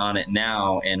on it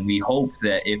now, and we hope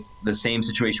that if the same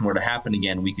situation were to happen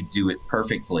again, we could do it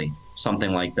perfectly,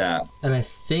 something like that. And I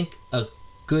think a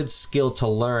good skill to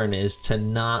learn is to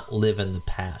not live in the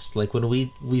past. Like when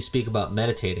we speak about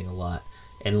meditating a lot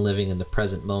and living in the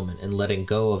present moment and letting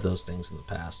go of those things in the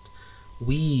past,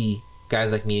 we,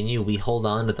 guys like me and you, we hold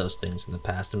on to those things in the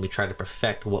past and we try to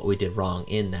perfect what we did wrong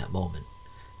in that moment.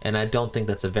 And I don't think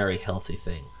that's a very healthy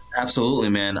thing. Absolutely,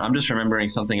 man. I'm just remembering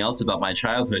something else about my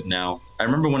childhood now. I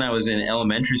remember when I was in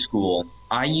elementary school,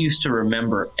 I used to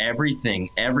remember everything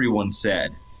everyone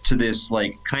said to this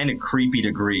like kind of creepy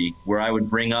degree where I would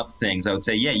bring up things. I would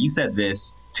say, yeah, you said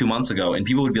this 2 months ago. And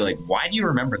people would be like, why do you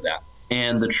remember that?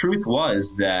 And the truth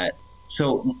was that,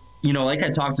 so, you know, like I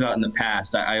talked about in the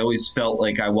past, I always felt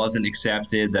like I wasn't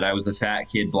accepted, that I was the fat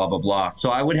kid, blah, blah, blah.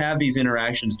 So I would have these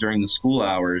interactions during the school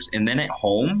hours. And then at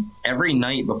home, every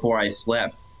night before I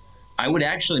slept, I would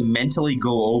actually mentally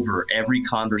go over every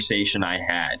conversation I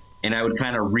had, and I would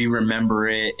kind of remember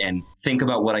it and think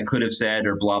about what I could have said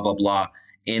or blah, blah, blah.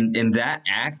 And that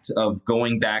act of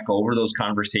going back over those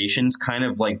conversations kind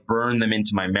of like burned them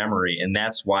into my memory. And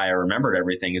that's why I remembered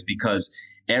everything, is because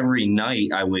every night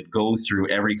I would go through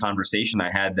every conversation I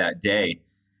had that day.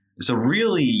 It's a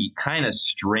really kind of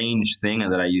strange thing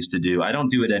that I used to do. I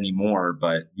don't do it anymore,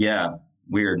 but yeah.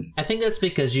 Weird. I think that's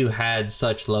because you had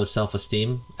such low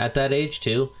self-esteem at that age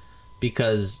too,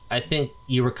 because I think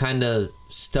you were kind of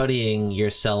studying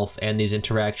yourself and these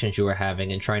interactions you were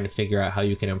having and trying to figure out how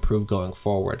you can improve going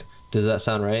forward. Does that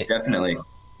sound right? Definitely.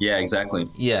 Yeah, exactly.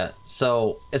 Yeah,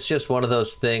 so it's just one of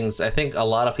those things. I think a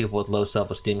lot of people with low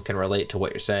self-esteem can relate to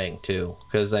what you're saying too,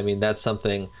 because I mean, that's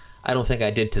something I don't think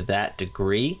I did to that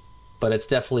degree, but it's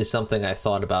definitely something I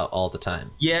thought about all the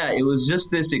time. Yeah, it was just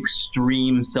this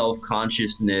extreme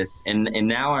self-consciousness, and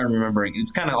now I remember, it's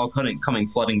kind of all coming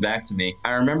flooding back to me.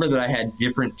 I remember that I had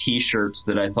different t-shirts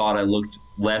that I thought I looked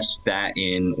less fat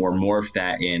in or more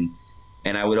fat in,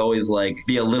 and I would always like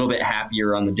be a little bit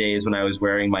happier on the days when I was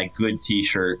wearing my good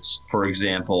t-shirts, for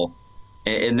example.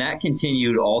 And that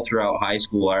continued all throughout high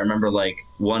school. I remember like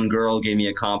one girl gave me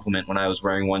a compliment when I was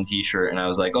wearing one t-shirt, and I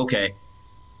was like, okay,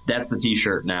 that's the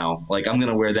t-shirt now. Like, I'm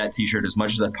going to wear that t-shirt as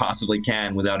much as I possibly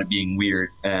can without it being weird.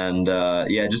 And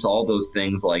yeah, just all those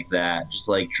things like that. Just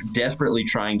like desperately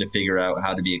trying to figure out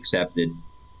how to be accepted,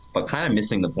 but kind of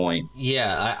missing the point.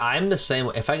 Yeah, I'm the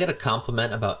same. If I get a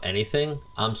compliment about anything,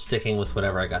 I'm sticking with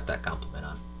whatever I got that compliment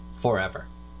on forever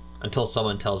until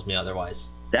someone tells me otherwise.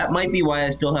 That might be why I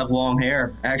still have long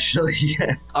hair, actually.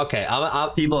 Okay,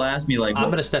 people ask me like, I'm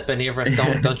going to step in here first.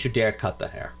 Don't you dare cut the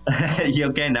hair. Yeah,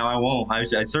 okay, now I won't. I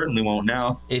certainly won't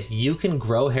now. If you can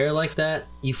grow hair like that,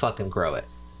 you fucking grow it.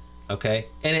 Okay?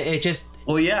 And it just...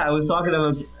 Well, yeah, I was talking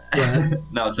about...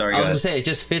 No, sorry, I was going to say, it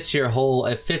just fits your whole...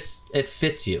 It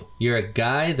fits you. You're a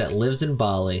guy that lives in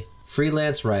Bali,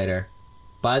 freelance writer,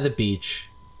 by the beach.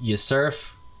 You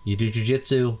surf, you do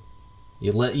jiu-jitsu.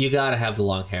 You gotta have the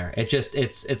long hair.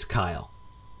 It's Kyle.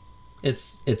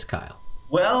 It's Kyle.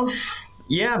 Well,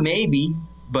 yeah, maybe.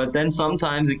 But then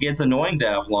sometimes it gets annoying to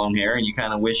have long hair, and you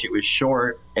kind of wish it was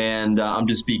short. And I'm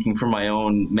just speaking from my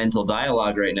own mental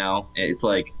dialogue right now. It's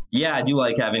like, yeah, I do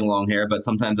like having long hair, but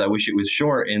sometimes I wish it was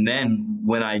short. And then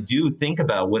when I do think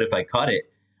about what if I cut it,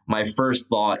 my first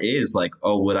thought is like,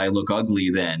 oh, would I look ugly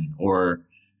then? Or,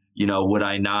 would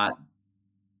I not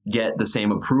get the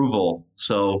same approval?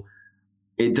 So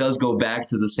it does go back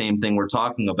to the same thing we're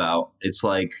talking about. It's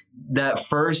like that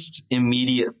first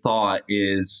immediate thought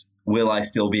is, will I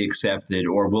still be accepted,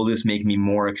 or will this make me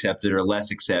more accepted or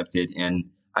less accepted? And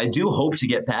I do hope to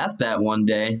get past that one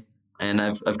day. And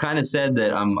I've kind of said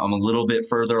that I'm a little bit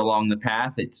further along the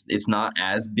path. It's not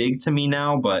as big to me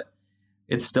now, but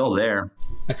it's still there.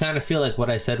 I kind of feel like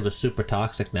what I said was super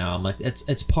toxic now. I'm like,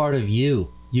 it's part of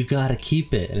you. You gotta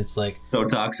keep it. And it's like, so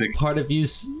toxic. Part of you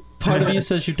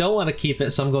says you don't want to keep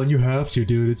it, so I'm going, you have to,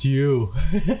 dude. It's you.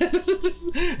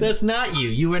 That's not you.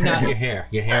 You are not your hair.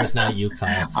 Your hair is not you,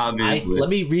 Kyle. Obviously. Let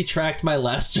me retract my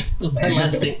last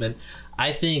statement.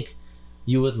 I think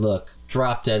you would look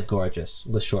drop dead gorgeous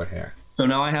with short hair. So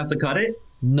now I have to cut it?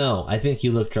 No, I think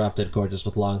you look drop dead gorgeous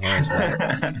with long hair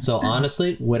as well. So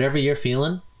honestly, whatever you're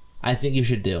feeling, I think you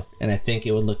should do, and I think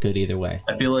it would look good either way.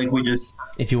 I feel like we just...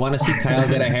 If you want to see Kyle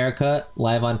get a haircut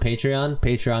live on Patreon,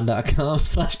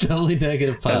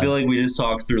 patreon.com/doublynegativepod. I feel like we just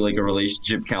talked through like a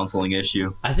relationship counseling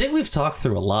issue. I think we've talked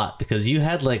through a lot because you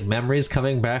had like memories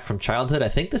coming back from childhood. I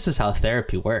think this is how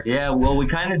therapy works. Yeah, well, we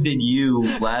kind of did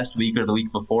you last week or the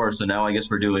week before, so now I guess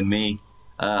we're doing me.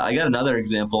 I got another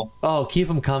example. Oh, keep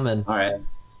them coming. All right.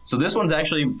 So this one's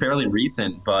actually fairly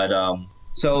recent, but...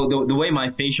 So the way my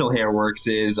facial hair works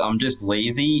is I'm just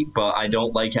lazy, but I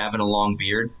don't like having a long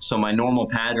beard. So my normal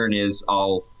pattern is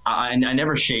I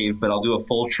never shave, but I'll do a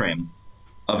full trim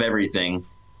of everything.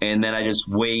 And then I just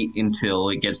wait until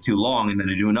it gets too long, and then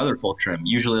I do another full trim,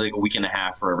 usually like a week and a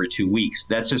half or every 2 weeks.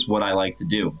 That's just what I like to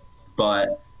do.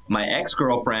 But my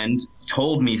ex-girlfriend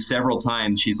told me several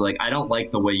times, she's like, I don't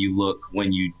like the way you look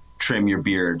when you trim your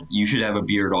beard. You should have a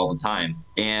beard all the time.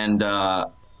 And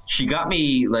she got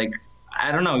me like...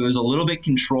 I don't know, it was a little bit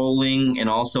controlling and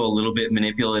also a little bit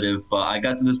manipulative, but I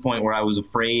got to this point where I was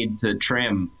afraid to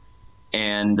trim,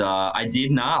 and I did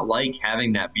not like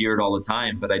having that beard all the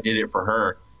time, but I did it for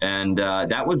her, and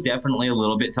that was definitely a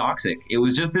little bit toxic. It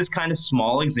was just this kind of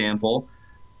small example,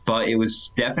 but it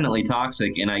was definitely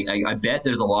toxic, and I bet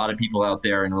there's a lot of people out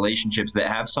there in relationships that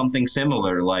have something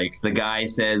similar, like the guy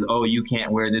says, oh, you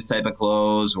can't wear this type of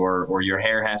clothes, or your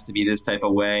hair has to be this type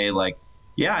of way, like...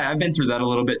 Yeah, I've been through that a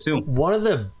little bit too. One of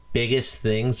the biggest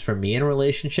things for me in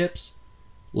relationships,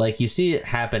 like you see it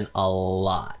happen a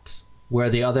lot, where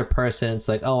the other person's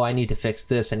like, oh, I need to fix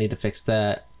this, I need to fix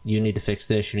that, you need to fix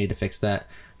this, you need to fix that.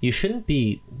 You shouldn't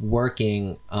be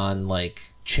working on like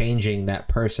changing that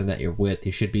person that you're with.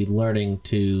 You should be learning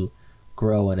to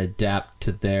grow and adapt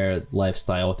to their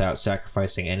lifestyle without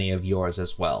sacrificing any of yours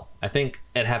as well. I think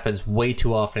it happens way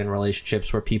too often in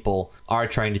relationships where people are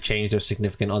trying to change their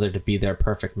significant other to be their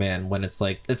perfect man, when it's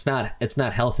like it's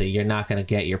not healthy. You're not going to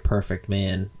get your perfect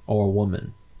man or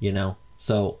woman, you know?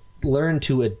 So learn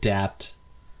to adapt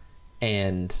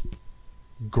and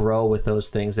grow with those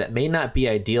things that may not be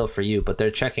ideal for you, but they're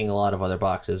checking a lot of other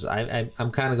boxes. I'm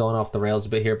kind of going off the rails a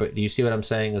bit here, but do you see what I'm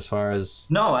saying as far as...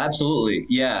 No, absolutely.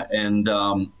 Yeah. And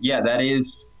that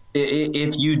is,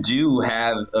 if you do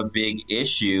have a big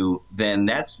issue, then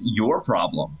that's your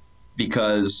problem.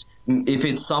 Because if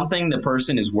it's something the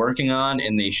person is working on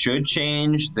and they should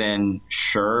change, then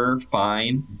sure,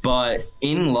 fine. But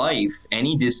in life,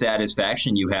 any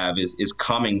dissatisfaction you have is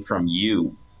coming from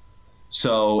you.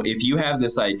 So if you have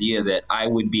this idea that I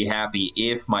would be happy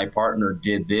if my partner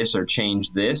did this or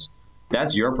changed this,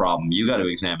 that's your problem. You got to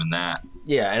examine that.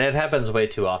 Yeah, and it happens way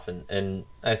too often. And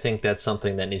I think that's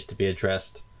something that needs to be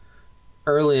addressed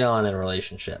early on in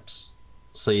relationships,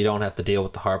 so you don't have to deal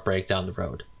with the heartbreak down the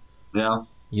road. Yeah.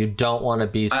 You don't want to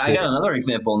be... I got another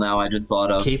example now I just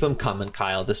thought of. Keep them coming,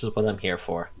 Kyle. This is what I'm here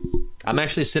for. I'm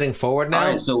actually sitting forward now.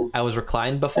 All right, so... I was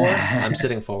reclined before. I'm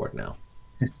sitting forward now.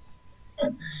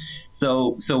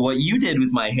 So what you did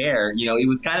with my hair, you know, it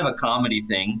was kind of a comedy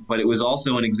thing, but it was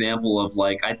also an example of,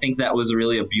 like, I think that was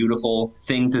really a beautiful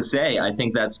thing to say. I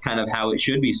think that's kind of how it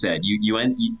should be said.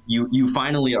 You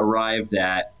finally arrived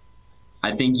at,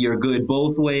 I think you're good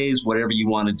both ways. Whatever you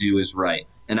want to do is right.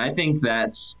 And I think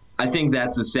that's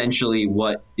essentially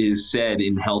what is said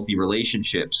in healthy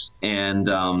relationships. And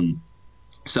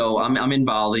so I'm in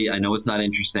Bali. I know it's not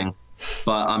interesting,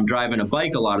 but I'm driving a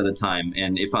bike a lot of the time.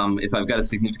 And if I've got a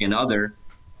significant other,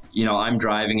 you know, I'm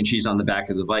driving and she's on the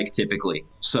back of the bike typically.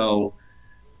 So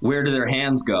where do their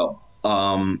hands go?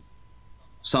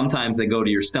 Sometimes they go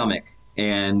to your stomach.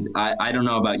 And I don't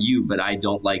know about you, but I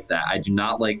don't like that. I do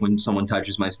not like when someone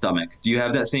touches my stomach. Do you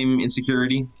have that same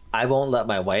insecurity? I won't let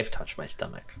my wife touch my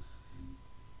stomach.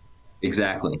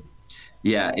 Exactly.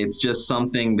 Yeah, it's just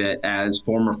something that as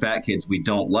former fat kids we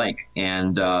don't like.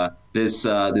 And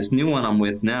this new one I'm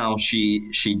with now,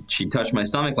 she touched my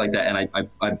stomach like that, and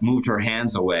I moved her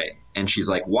hands away. And she's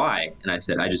like, "Why?" And I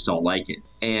said, "I just don't like it."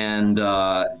 And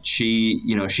she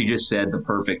just said the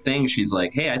perfect thing. She's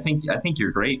like, "Hey, I think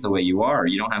you're great the way you are.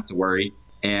 You don't have to worry."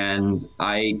 And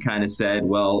I kind of said,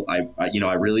 "Well,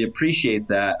 I really appreciate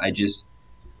that. I just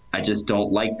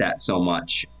don't like that so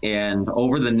much." And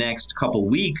over the next couple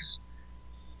weeks,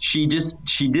 she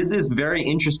did this very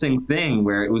interesting thing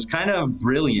where it was kind of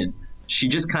brilliant. She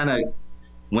just kind of,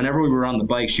 whenever we were on the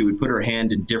bike, she would put her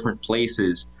hand in different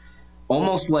places,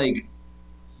 almost like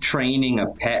training a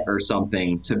pet or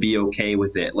something to be okay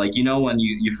with it. Like, you know, when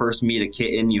you first meet a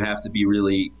kitten, you have to be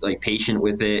really like patient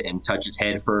with it and touch its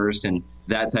head first and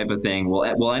that type of thing.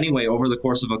 Well, anyway, over the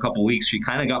course of a couple weeks, she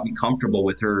kind of got me comfortable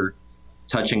with her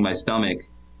touching my stomach,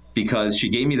 because she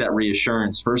gave me that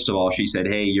reassurance. First of all, she said,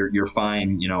 "Hey, you're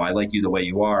fine. You know, I like you the way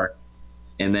you are."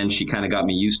 And then she kind of got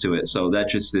me used to it. So that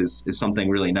just is something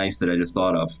really nice that I just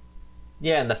thought of.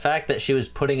 Yeah, and the fact that she was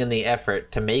putting in the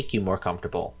effort to make you more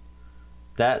comfortable,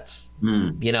 that's,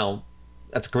 you know,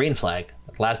 that's a green flag.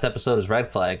 Last episode is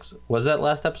red flags. Was that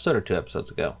last episode or 2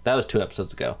 episodes ago? That was 2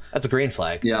 episodes ago. That's a green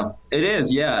flag. Yeah, it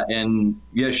is. Yeah. And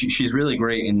yeah, she's really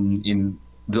great in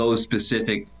those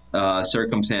specific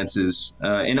circumstances,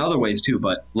 in other ways too,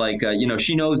 but like, you know,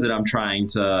 she knows that I'm trying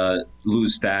to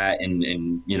lose fat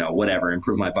and, you know, whatever,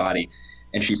 improve my body.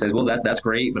 And she says, "Well, that's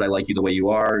great, but I like you the way you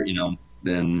are," you know,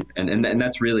 then, and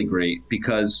that's really great,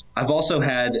 because I've also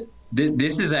had,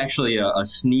 this is actually a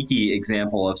sneaky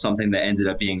example of something that ended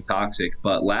up being toxic.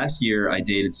 But last year I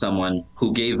dated someone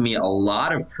who gave me a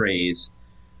lot of praise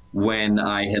when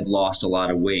I had lost a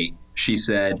lot of weight. She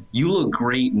said, "You look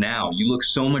great now. You look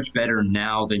so much better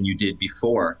now than you did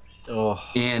before." Oh.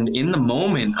 And in the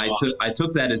moment, I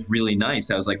took that as really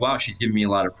nice. I was like, wow, she's giving me a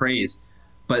lot of praise.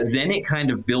 But then it kind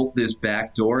of built this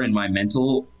back door in my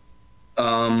mental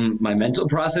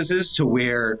processes to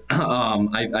where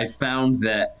I found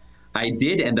that I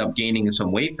did end up gaining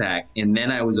some weight back, and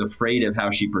then I was afraid of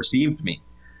how she perceived me.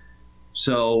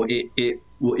 So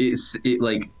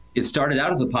it started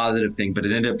out as a positive thing, but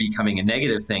it ended up becoming a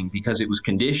negative thing because it was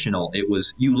conditional. It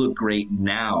was, "You look great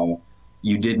now,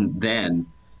 you didn't then."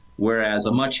 Whereas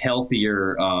a much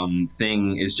healthier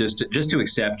thing is just to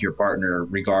accept your partner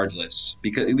regardless,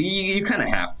 because you kind of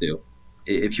have to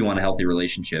if you want a healthy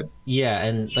relationship. Yeah,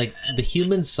 and like the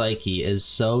human psyche is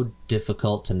so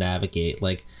difficult to navigate.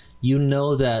 Like, you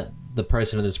know that the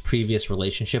person in this previous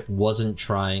relationship wasn't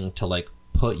trying to like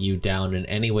put you down in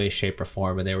any way, shape, or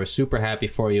form, and they were super happy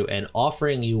for you and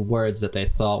offering you words that they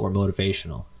thought were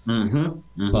motivational. Mm-hmm.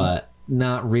 Mm-hmm. but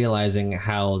not realizing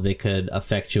how they could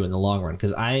affect you in the long run.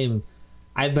 Because I've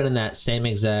been in that same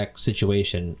exact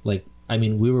situation. Like, I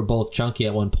mean, we were both chunky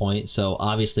at one point, so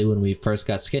obviously when we first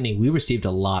got skinny, we received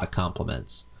a lot of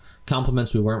compliments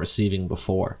we weren't receiving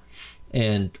before.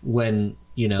 And when,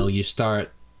 you know,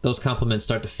 those compliments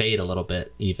start to fade a little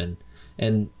bit even.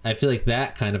 And I feel like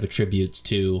that kind of attributes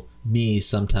to me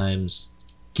sometimes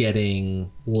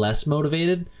getting less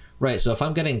motivated. Right. So if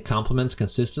I'm getting compliments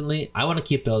consistently, I want to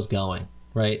keep those going.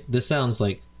 Right. This sounds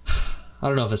like, I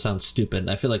don't know if it sounds stupid.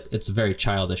 I feel like it's very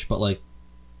childish, but like,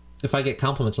 if I get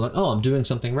compliments, I'm like, oh, I'm doing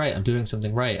something right. I'm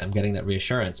getting that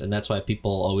reassurance. And that's why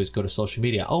people always go to social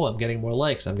media. Oh, I'm getting more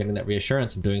likes. I'm getting that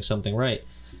reassurance. I'm doing something right.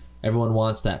 Everyone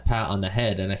wants that pat on the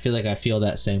head. And I feel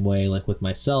that same way, like with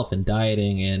myself and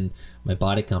dieting and my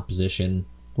body composition.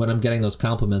 When I'm getting those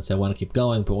compliments, I want to keep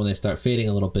going. But when they start fading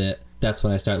a little bit, that's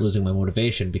when I start losing my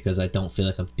motivation because I don't feel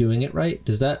like I'm doing it right.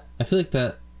 I feel like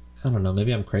that, I don't know,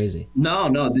 maybe I'm crazy.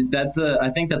 No, I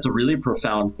think that's a really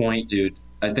profound point, dude.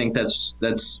 I think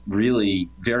that's really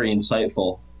very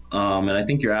insightful. And I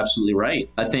think you're absolutely right.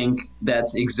 I think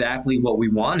that's exactly what we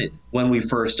wanted when we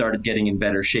first started getting in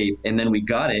better shape. And then we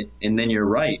got it. And then you're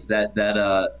right.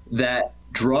 That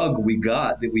drug we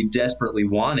got that we desperately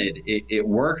wanted, it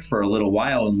worked for a little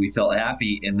while and we felt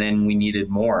happy. And then we needed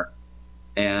more.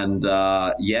 And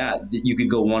you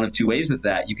could go one of two ways with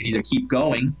that. You could either keep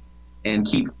going and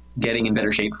keep getting in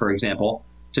better shape, for example,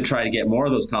 to try to get more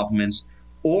of those compliments.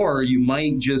 Or you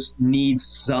might just need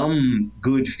some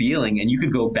good feeling and you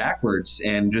could go backwards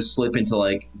and just slip into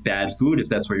like bad food if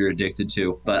that's what you're addicted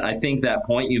to. But I think that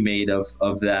point you made of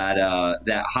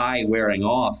that high wearing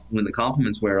off when the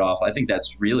compliments wear off, I think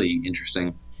that's really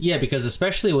interesting. Yeah, because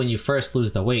especially when you first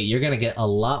lose the weight, you're going to get a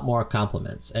lot more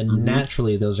compliments and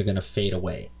naturally those are going to fade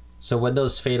away. So when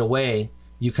those fade away,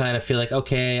 you kind of feel like,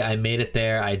 okay, I made it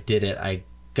there. I did it. I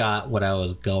got what I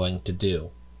was going to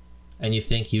do. And you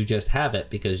think you just have it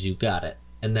because you got it.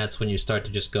 And that's when you start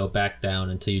to just go back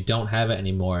down until you don't have it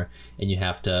anymore and you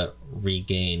have to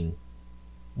regain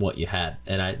what you had.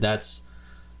 And that's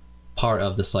part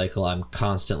of the cycle I'm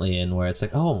constantly in where it's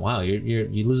like, oh, wow,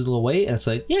 you lose a little weight. And it's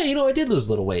like, yeah, I did lose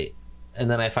a little weight. And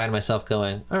then I find myself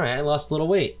going, all right, I lost a little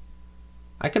weight.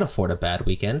 I can afford a bad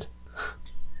weekend.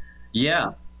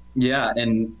 Yeah.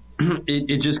 And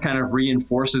it just kind of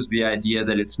reinforces the idea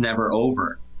that it's never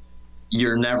over.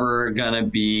 You're never going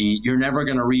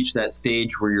to reach that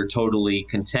stage where you're totally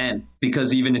content,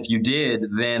 because even if you did,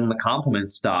 then the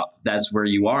compliments stop. That's where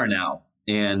you are now.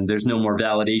 And there's no more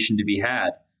validation to be had.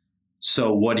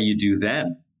 So what do you do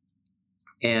then?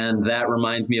 And that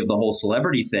reminds me of the whole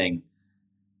celebrity thing.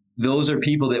 Those are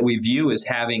people that we view as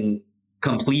having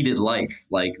completed life.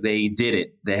 Like they did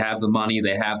it. They have the money,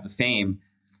 they have the fame,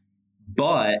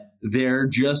 but they're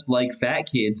just like fat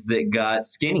kids that got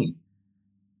skinny.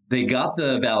 They got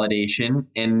the validation,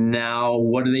 and now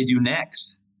what do they do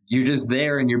next? You're just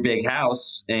there in your big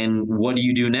house, and what do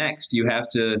you do next?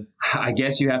 I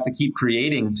guess you have to keep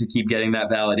creating to keep getting that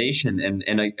validation.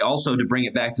 And also to bring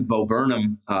it back to Bo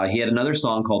Burnham, he had another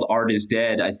song called Art is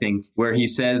Dead, I think, where he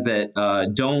says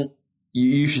that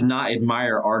you should not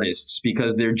admire artists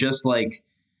because they're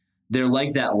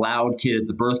like that loud kid at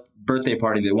the birthday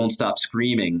party that won't stop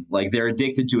screaming. Like they're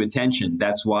addicted to attention.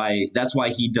 That's why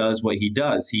he does what he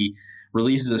does. He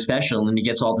releases a special and he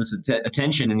gets all this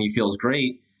attention and he feels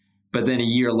great. But then a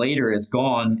year later it's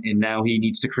gone and now he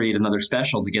needs to create another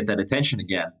special to get that attention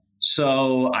again.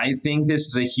 So I think this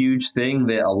is a huge thing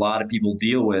that a lot of people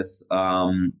deal with.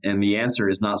 And the answer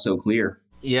is not so clear.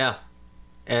 Yeah.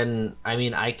 And I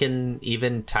mean, I can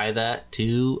even tie that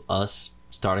to us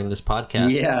starting this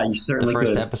podcast. Yeah, you certainly could. The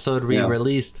first episode we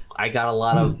released, I got a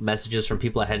lot of messages from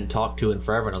people I hadn't talked to in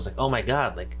forever, and I was like, oh my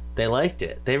God, like, they liked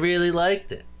it. They really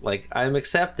liked it. Like, I'm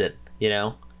accepted,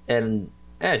 And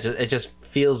it just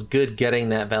feels good getting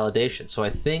that validation. So I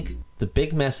think the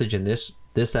big message in this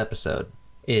episode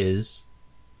is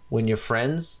when your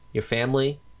friends, your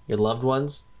family, your loved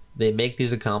ones, they make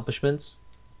these accomplishments,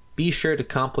 be sure to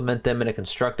compliment them in a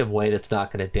constructive way that's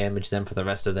not going to damage them for the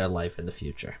rest of their life in the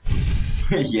future.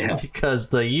 Yeah. Because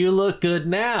the you look good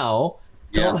now,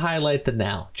 don't highlight the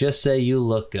now. Just say you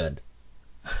look good.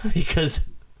 Because,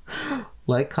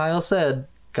 like Kyle said,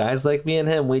 guys like me and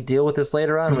him, we deal with this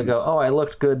later on. We go, oh, I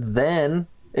looked good then,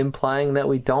 implying that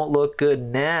we don't look good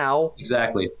now.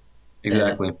 Exactly.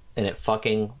 And it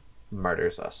fucking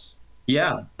murders us.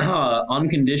 Yeah.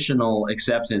 Unconditional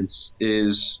acceptance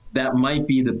that might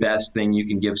be the best thing you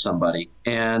can give somebody.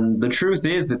 And the truth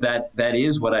is that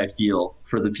is what I feel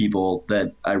for the people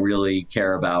that I really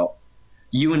care about.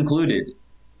 You included.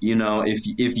 you know, if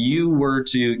you were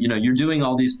to, you know, you're doing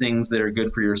all these things that are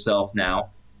good for yourself now,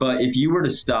 but if you were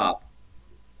to stop,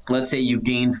 let's say you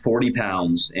gained 40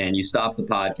 pounds and you stopped the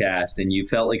podcast and you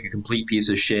felt like a complete piece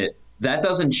of shit, that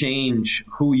doesn't change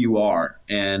who you are.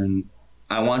 And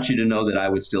I want you to know that I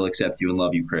would still accept you and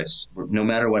love you, Chris, no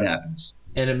matter what happens.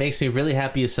 And it makes me really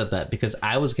happy you said that, because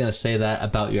I was going to say that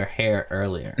about your hair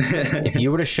earlier. If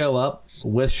you were to show up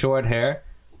with short hair,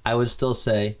 I would still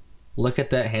say, look at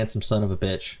that handsome son of a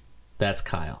bitch. That's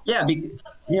Kyle. Yeah.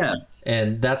 Yeah.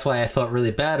 And that's why I felt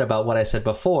really bad about what I said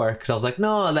before, because I was like,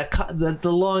 no,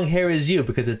 the long hair is you,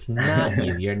 because it's not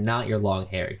you. You're not your long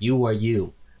hair. You are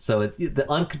you. So it's the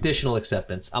unconditional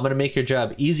acceptance. I'm going to make your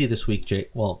job easy this week, Jake.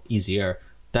 Well, easier.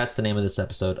 That's the name of this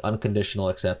episode, Unconditional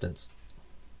Acceptance.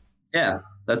 Yeah,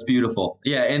 that's beautiful.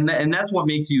 Yeah, and that's what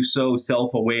makes you so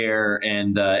self-aware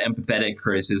and empathetic,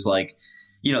 Chris, is like,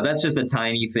 you know, that's just a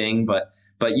tiny thing, but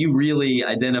you really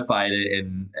identified it,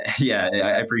 and yeah,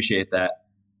 I appreciate that.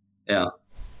 Yeah.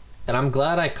 And I'm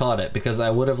glad I caught it, because I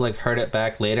would have like heard it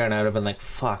back later and I would have been like,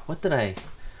 fuck,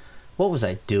 what was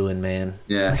I doing, man?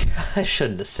 Yeah. I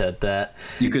shouldn't have said that.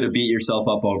 You could have beat yourself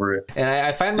up over it. And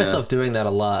I find myself doing that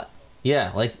a lot.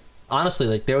 Yeah, like honestly,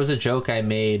 like there was a joke I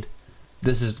made.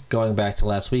 This is going back to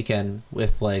last weekend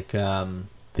with like the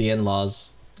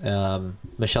in-laws.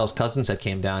 Michelle's cousins had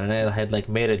came down, and I had like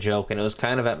made a joke, and it was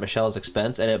kind of at Michelle's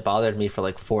expense, and it bothered me for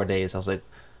like 4 days. I was like,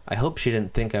 I hope she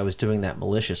didn't think I was doing that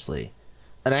maliciously.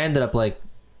 And I ended up like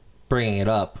bringing it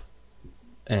up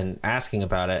and asking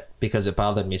about it because it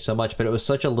bothered me so much, but it was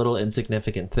such a little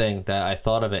insignificant thing that I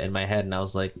thought of it in my head, and I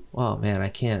was like, oh man,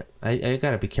 I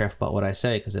gotta be careful about what I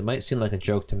say, because it might seem like a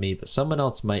joke to me, but someone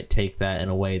else might take that in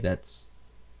a way that's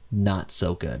not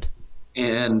so good.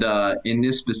 And in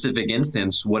this specific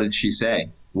instance, what did she say?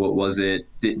 What was it?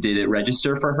 Did it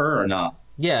register for her or not?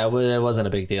 Yeah, it wasn't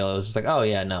a big deal. It was just like, oh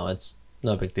yeah, no, it's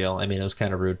no big deal. I mean, it was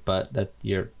kind of rude, but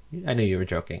I knew you were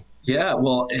joking. Yeah,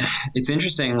 well, it's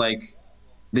interesting, like,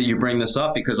 that you bring this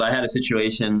up, because I had a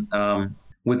situation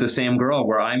with the same girl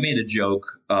where I made a joke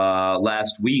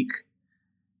last week,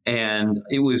 and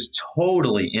it was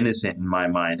totally innocent in my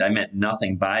mind. I meant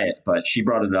nothing by it, but she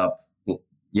brought it up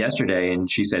yesterday, and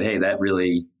she said, hey, that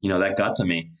really, that got to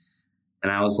me.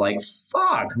 And I was like,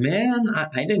 fuck, man,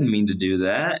 I didn't mean to do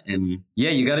that. And yeah,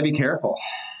 you got to be careful.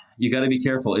 You got to be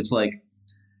careful. It's like,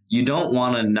 you don't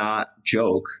want to not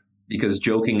joke, because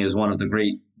joking is one of the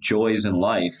great joys in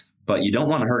life, but you don't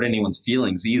want to hurt anyone's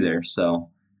feelings either. So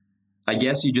I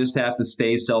guess you just have to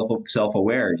stay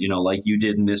self-aware, like you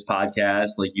did in this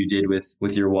podcast, like you did with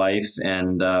your wife.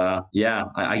 And yeah,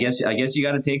 I guess you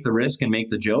got to take the risk and make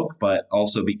the joke, but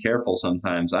also be careful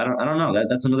sometimes. I don't know.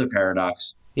 That's another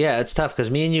paradox. Yeah, it's tough, because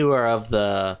me and you are of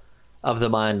the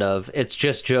mind of it's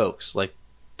just jokes. Like,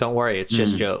 don't worry, it's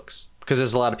just jokes. Because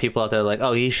there's a lot of people out there like,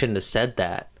 oh, he shouldn't have said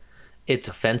that. It's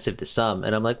offensive to some.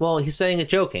 And I'm like, well, he's saying it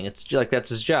joking. It's like, that's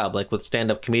his job. Like with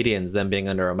stand-up comedians, them being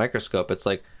under a microscope, it's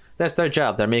like, that's their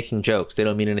job. They're making jokes. They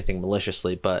don't mean anything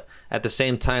maliciously. But at the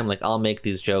same time, like, I'll make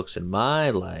these jokes in my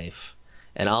life,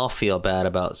 and I'll feel bad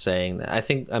about saying that. I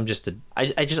think I'm just I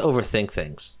just overthink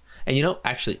things. And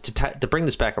actually, to bring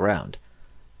this back around,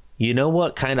 you know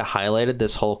what kind of highlighted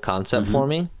this whole concept for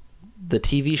me? The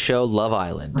TV show Love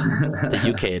Island,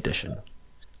 the UK edition.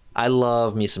 I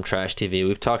love me some trash TV.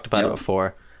 We've talked about it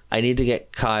before. I need to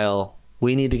get Kyle,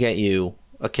 we need to get you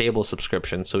a cable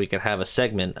subscription so we can have a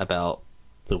segment about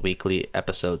the weekly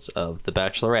episodes of The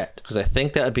Bachelorette, because I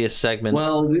think that would be a segment.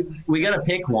 Well, we got to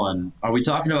pick one. Are we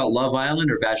talking about Love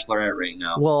Island or Bachelorette right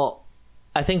now? Well,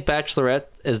 I think Bachelorette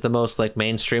is the most like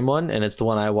mainstream one, and it's the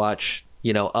one I watch,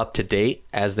 up to date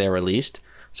as they're released.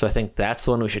 So I think that's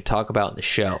the one we should talk about in the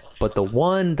show. But the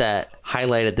one that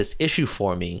highlighted this issue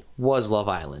for me was Love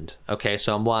Island. Okay,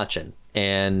 so I'm watching,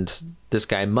 and this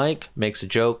guy Mike makes a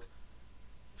joke.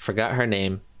 Forgot her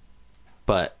name,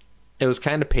 but it was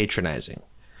kind of patronizing.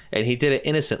 And he did it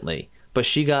innocently, but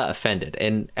she got offended.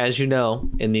 And as you know,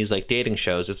 in these like dating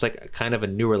shows, it's like kind of a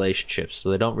new relationship, so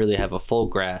they don't really have a full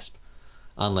grasp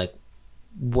on like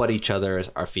what each other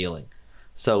are feeling.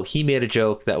 So he made a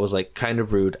joke that was like kind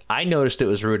of rude. I noticed it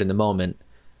was rude in the moment,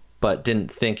 but didn't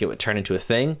think it would turn into a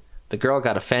thing. The girl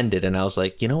got offended, and I was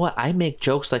like, you know what? I make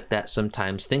jokes like that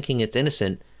sometimes thinking it's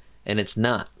innocent, and it's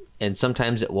not. And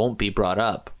sometimes it won't be brought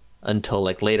up until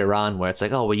like later on, where it's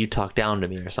like, oh, well, you talked down to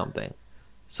me or something.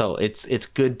 So it's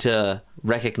good to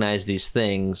recognize these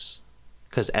things,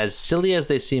 because as silly as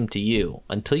they seem to you,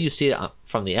 until you see it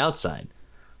from the outside,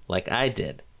 like I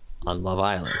did on Love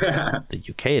Island, the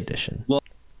UK edition,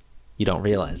 you don't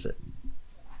realize it.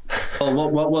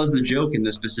 Well, what was the joke in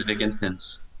this specific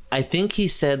instance? I think he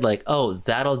said like, oh,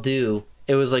 that'll do.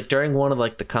 it was like during one of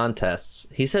like the contests.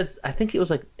 He said, I think it was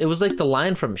like the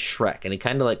line from Shrek, and he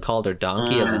kind of like called her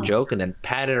donkey as a joke, and then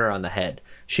patted her on the head.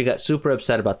 She got super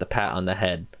upset about the pat on the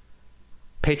head.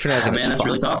 Patronizing as fuck. That's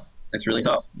really tough. That's really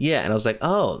tough. Yeah, and I was like,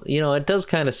 oh, it does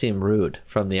kind of seem rude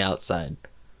from the outside.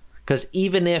 Because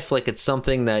even if like it's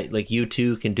something that like you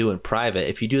two can do in private,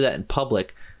 if you do that in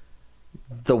public,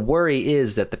 the worry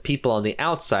is that the people on the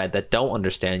outside that don't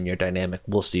understand your dynamic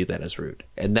will see that as rude,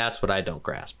 and that's what I don't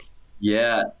grasp.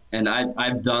 Yeah, and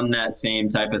I've done that same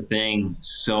type of thing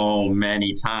so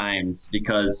many times,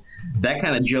 because that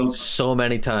kind of joke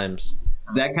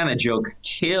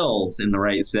kills in the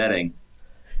right setting.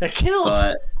 It kills.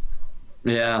 But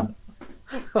yeah,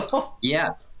 yeah.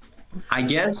 I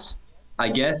guess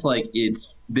like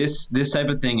it's this type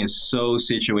of thing is so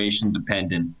situation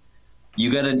dependent.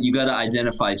 You gotta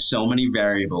identify so many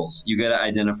variables. You gotta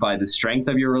identify the strength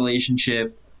of your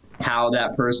relationship, how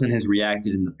that person has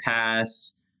reacted in the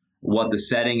past, what the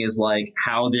setting is like,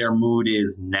 how their mood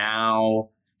is now,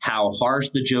 how harsh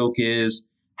the joke is,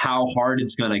 how hard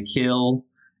it's gonna kill.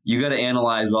 You got to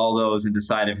analyze all those and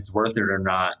decide if it's worth it or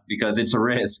not, because it's a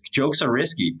risk. Jokes are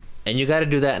risky. And you got to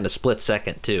do that in a split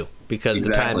second, too, because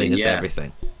the timing is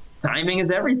everything. Timing is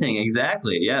everything.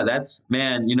 Exactly. Yeah, that's,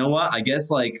 man, you know what? I guess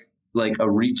to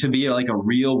be like a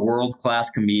real world-class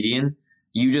comedian,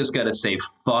 you just got to say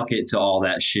fuck it to all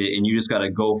that shit, and you just got to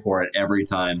go for it every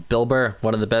time. Bill Burr,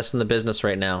 one of the best in the business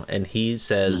right now, and he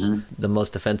says the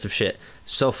most offensive shit.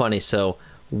 So funny. So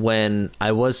when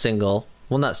I was single...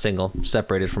 Well, not single,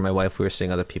 separated from my wife. We were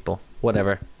seeing other people.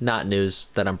 Whatever. Not news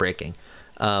that I'm breaking.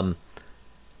 I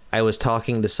was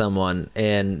talking to someone,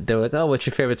 and they were like, oh, what's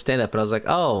your favorite stand-up? And I was like,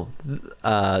 oh,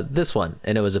 this one.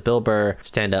 And it was a Bill Burr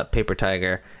stand-up, Paper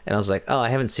Tiger. And I was like, oh, I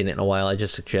haven't seen it in a while. I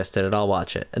just suggested it. I'll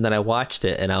watch it. And then I watched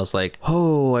it, and I was like,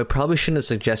 oh, I probably shouldn't have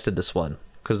suggested this one,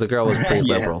 because the girl was pretty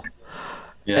liberal.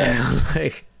 Yeah. And I was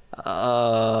like,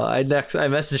 I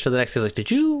messaged her the next day. I was like,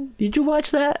 did you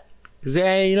watch that?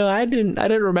 Yeah, I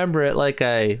didn't remember it like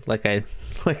I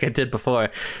did before.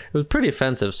 It was pretty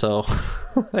offensive, so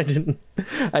I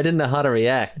didn't know how to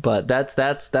react. But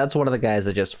that's one of the guys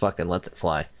that just fucking lets it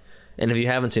fly. And if you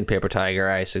haven't seen Paper Tiger,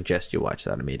 I suggest you watch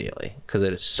that immediately, because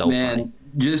it is so funny.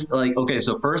 Just like, okay,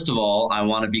 so first of all, I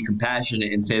want to be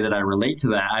compassionate and say that I relate to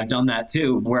that. I've done that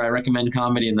too, where I recommend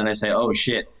comedy and then I say, oh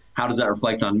shit, how does that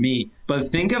reflect on me? But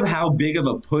think of how big of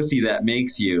a pussy that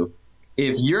makes you.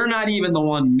 If you're not even the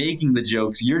one making the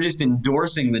jokes, you're just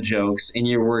endorsing the jokes, and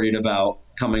you're worried about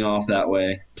coming off that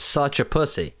way. Such a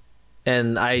pussy.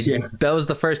 And that was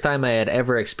the first time I had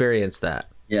ever experienced that.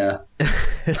 Yeah.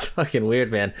 It's fucking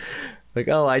weird, man. Like,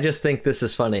 oh, I just think this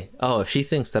is funny. Oh, if she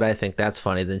thinks that I think that's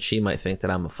funny, then she might think that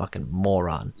I'm a fucking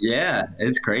moron. Yeah,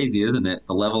 it's crazy, isn't it?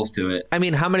 The levels to it. I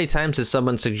mean, how many times has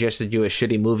someone suggested you a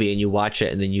shitty movie and you watch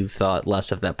it and then you thought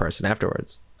less of that person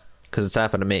afterwards? Because it's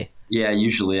happened to me. Yeah,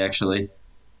 usually, actually.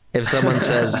 If someone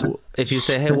says, if you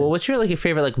say, hey, well, what's your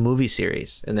favorite movie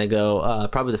series? And they go,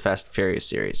 probably the Fast and Furious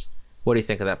series. What do you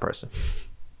think of that person?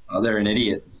 Oh, they're an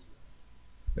idiot.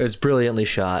 It's brilliantly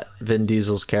shot. Vin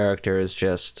Diesel's character is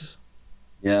just...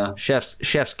 Yeah.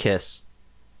 Chef's kiss.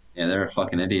 Yeah, they're a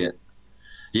fucking idiot.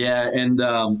 Yeah, and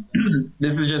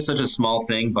this is just such a small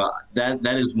thing, but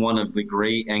that is one of the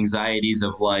great anxieties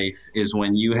of life, is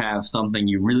when you have something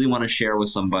you really want to share with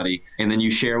somebody, and then you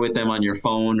share with them on your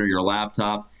phone or your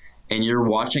laptop, and you're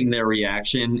watching their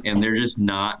reaction, and they're just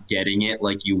not getting it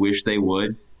like you wish they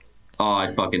would. Oh, I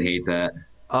fucking hate that.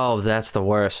 Oh, that's the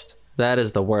worst. That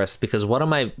is the worst, because one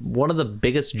of the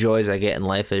biggest joys I get in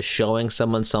life is showing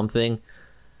someone something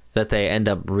that they end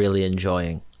up really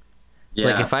enjoying. Yeah.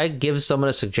 Like, if I give someone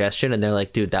a suggestion and they're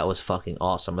like, dude, that was fucking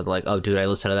awesome. Or they're like, oh, dude, I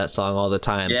listen to that song all the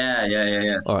time.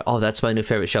 Yeah. Or, oh, that's my new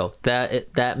favorite show.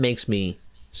 That makes me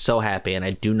so happy, and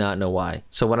I do not know why.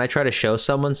 So when I try to show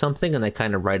someone something and they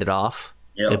kind of write it off,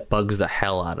 It bugs the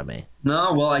hell out of me.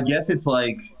 No, well, I guess it's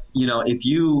like, if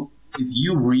you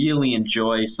really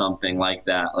enjoy something like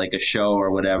that, like a show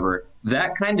or whatever,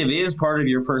 that kind of is part of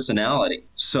your personality.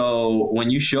 So when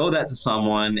you show that to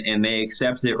someone and they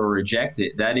accept it or reject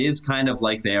it, that is kind of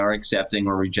like they are accepting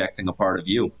or rejecting a part of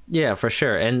you. Yeah, for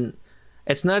sure. And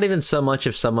it's not even so much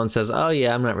if someone says, oh,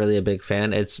 yeah, I'm not really a big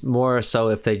fan. It's more so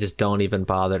if they just don't even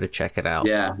bother to check it out.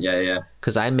 Yeah.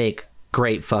 Because I make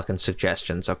great fucking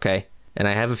suggestions, okay? And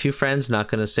I have a few friends, not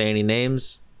going to say any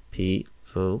names. Pete,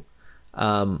 Fu.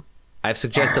 I've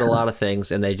suggested a lot of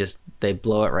things, and they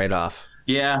blow it right off.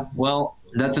 Yeah, well,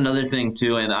 that's another thing,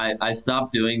 too. And I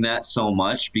stopped doing that so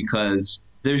much because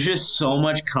there's just so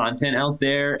much content out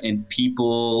there, and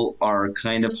people are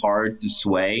kind of hard to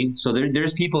sway. So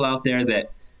there's people out there that,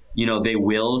 they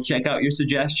will check out your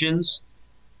suggestions,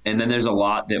 and then there's a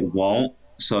lot that won't.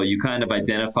 So you kind of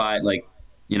identify like,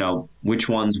 you know, which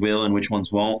ones will and which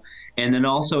ones won't. And then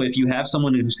also if you have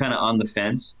someone who's kind of on the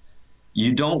fence,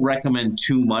 you don't recommend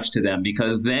too much to them,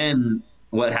 because then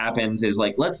what happens is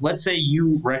like, let's say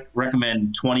you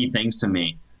recommend 20 things to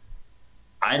me.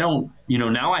 I don't, you know,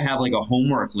 now I have like a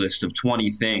homework list of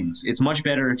 20 things. It's much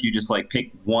better if you just like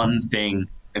pick one thing,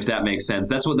 if that makes sense.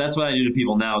 That's what I do to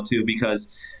people now too,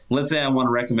 because let's say I want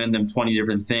to recommend them 20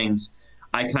 different things.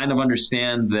 I kind of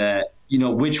understand that, you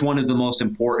know, which one is the most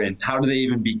important. How do they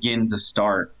even begin to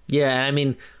start? Yeah, I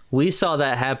mean, we saw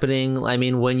that happening. I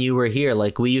mean, when you were here,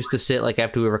 like we used to sit like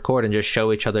after we record and just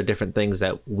show each other different things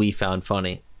that we found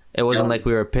funny. It wasn't like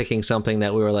we were picking something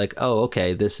that we were like, oh,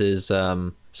 okay, this is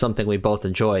something we both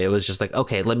enjoy. It was just like,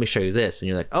 okay, let me show you this. And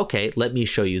you're like, okay, let me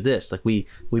show you this. Like we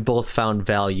both found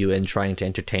value in trying to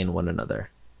entertain one another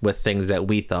with things that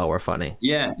we thought were funny.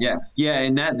 Yeah.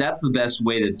 And that's the best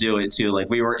way to do it too. Like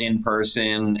we were in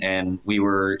person and we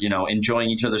were, you know, enjoying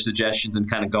each other's suggestions and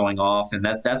kind of going off. And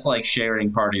that's like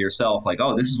sharing part of yourself. Like,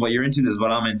 oh, this is what you're into. This is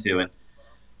what I'm into. And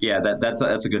yeah, that's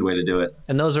a good way to do it.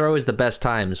 And those are always the best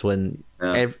times when,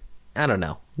 I don't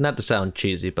know, not to sound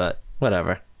cheesy, but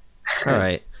whatever. All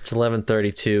right. It's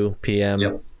 11:32 p.m.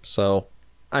 Yep. So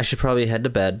I should probably head to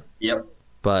bed. Yep.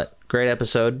 But great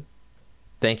episode.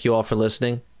 Thank you all for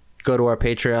listening. Go to our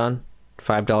Patreon.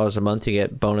 $5 a month. You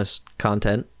get bonus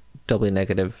content. Doubly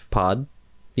Negative Pod.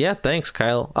 Yeah, thanks,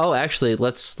 Kyle. Oh, actually,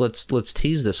 let's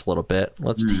tease this a little bit.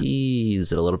 Let's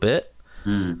tease it a little bit.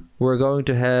 We're going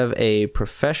to have a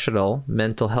professional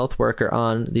mental health worker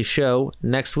on the show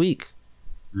next week.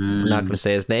 I'm not going to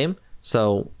say his name.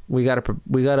 So we gotta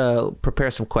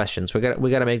prepare some questions. We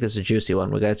gotta make this a juicy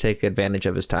one. We gotta take advantage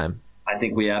of his time. I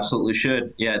think we absolutely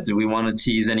should. Yeah. Do we want to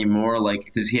tease any more?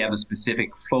 Like, does he have a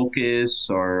specific focus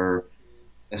or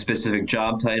a specific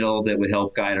job title that would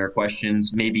help guide our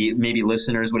questions? Maybe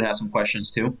listeners would have some questions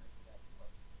too.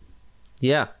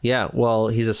 Yeah. Well,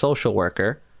 he's a social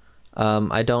worker.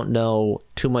 I don't know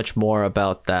too much more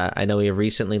about that. I know he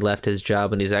recently left his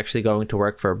job and he's actually going to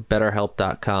work for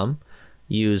BetterHelp.com.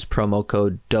 Use promo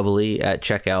code EE at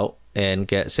checkout and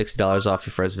get $60 off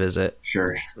your first visit.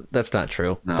 Sure. That's not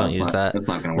true. No, don't use that. That's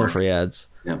not going to work. No free ads.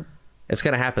 Yeah. It's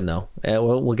going to happen though.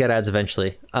 We'll get ads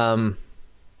eventually.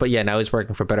 But yeah, now he's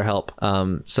working for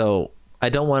BetterHelp. So I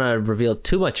don't want to reveal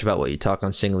too much about what you talk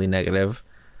on Singly Negative,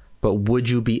 but would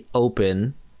you be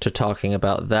open to talking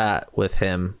about that with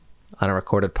him on a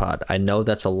recorded pod? I know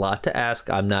that's a lot to ask.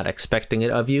 I'm not expecting it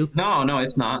of you. No,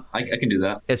 it's not. I can do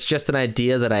that. It's just an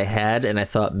idea that I had, and I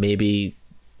thought maybe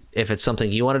if it's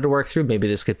something you wanted to work through, maybe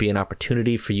this could be an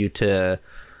opportunity for you to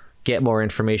get more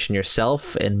information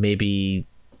yourself and maybe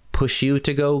push you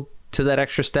to go to that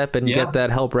extra step and get that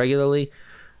help regularly.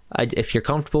 If you're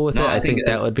comfortable with it, I think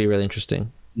that would be really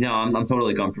interesting. No, I'm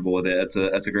totally comfortable with it.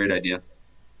 That's a great idea.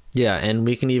 Yeah, and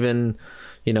we can even,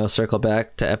 circle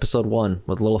back to episode 1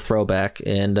 with a little throwback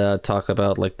and talk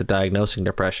about like the diagnosing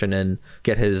depression and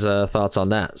get his thoughts on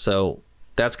that. So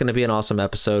that's going to be an awesome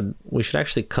episode. We should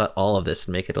actually cut all of this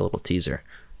and make it a little teaser.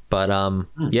 But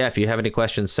yeah, if you have any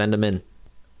questions, send them in.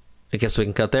 I guess we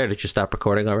can cut there. Did you stop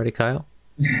recording already, Kyle?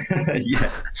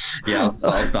 Yeah,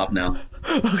 I'll stop now.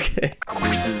 Okay.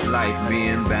 This is life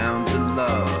being bound to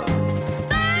love.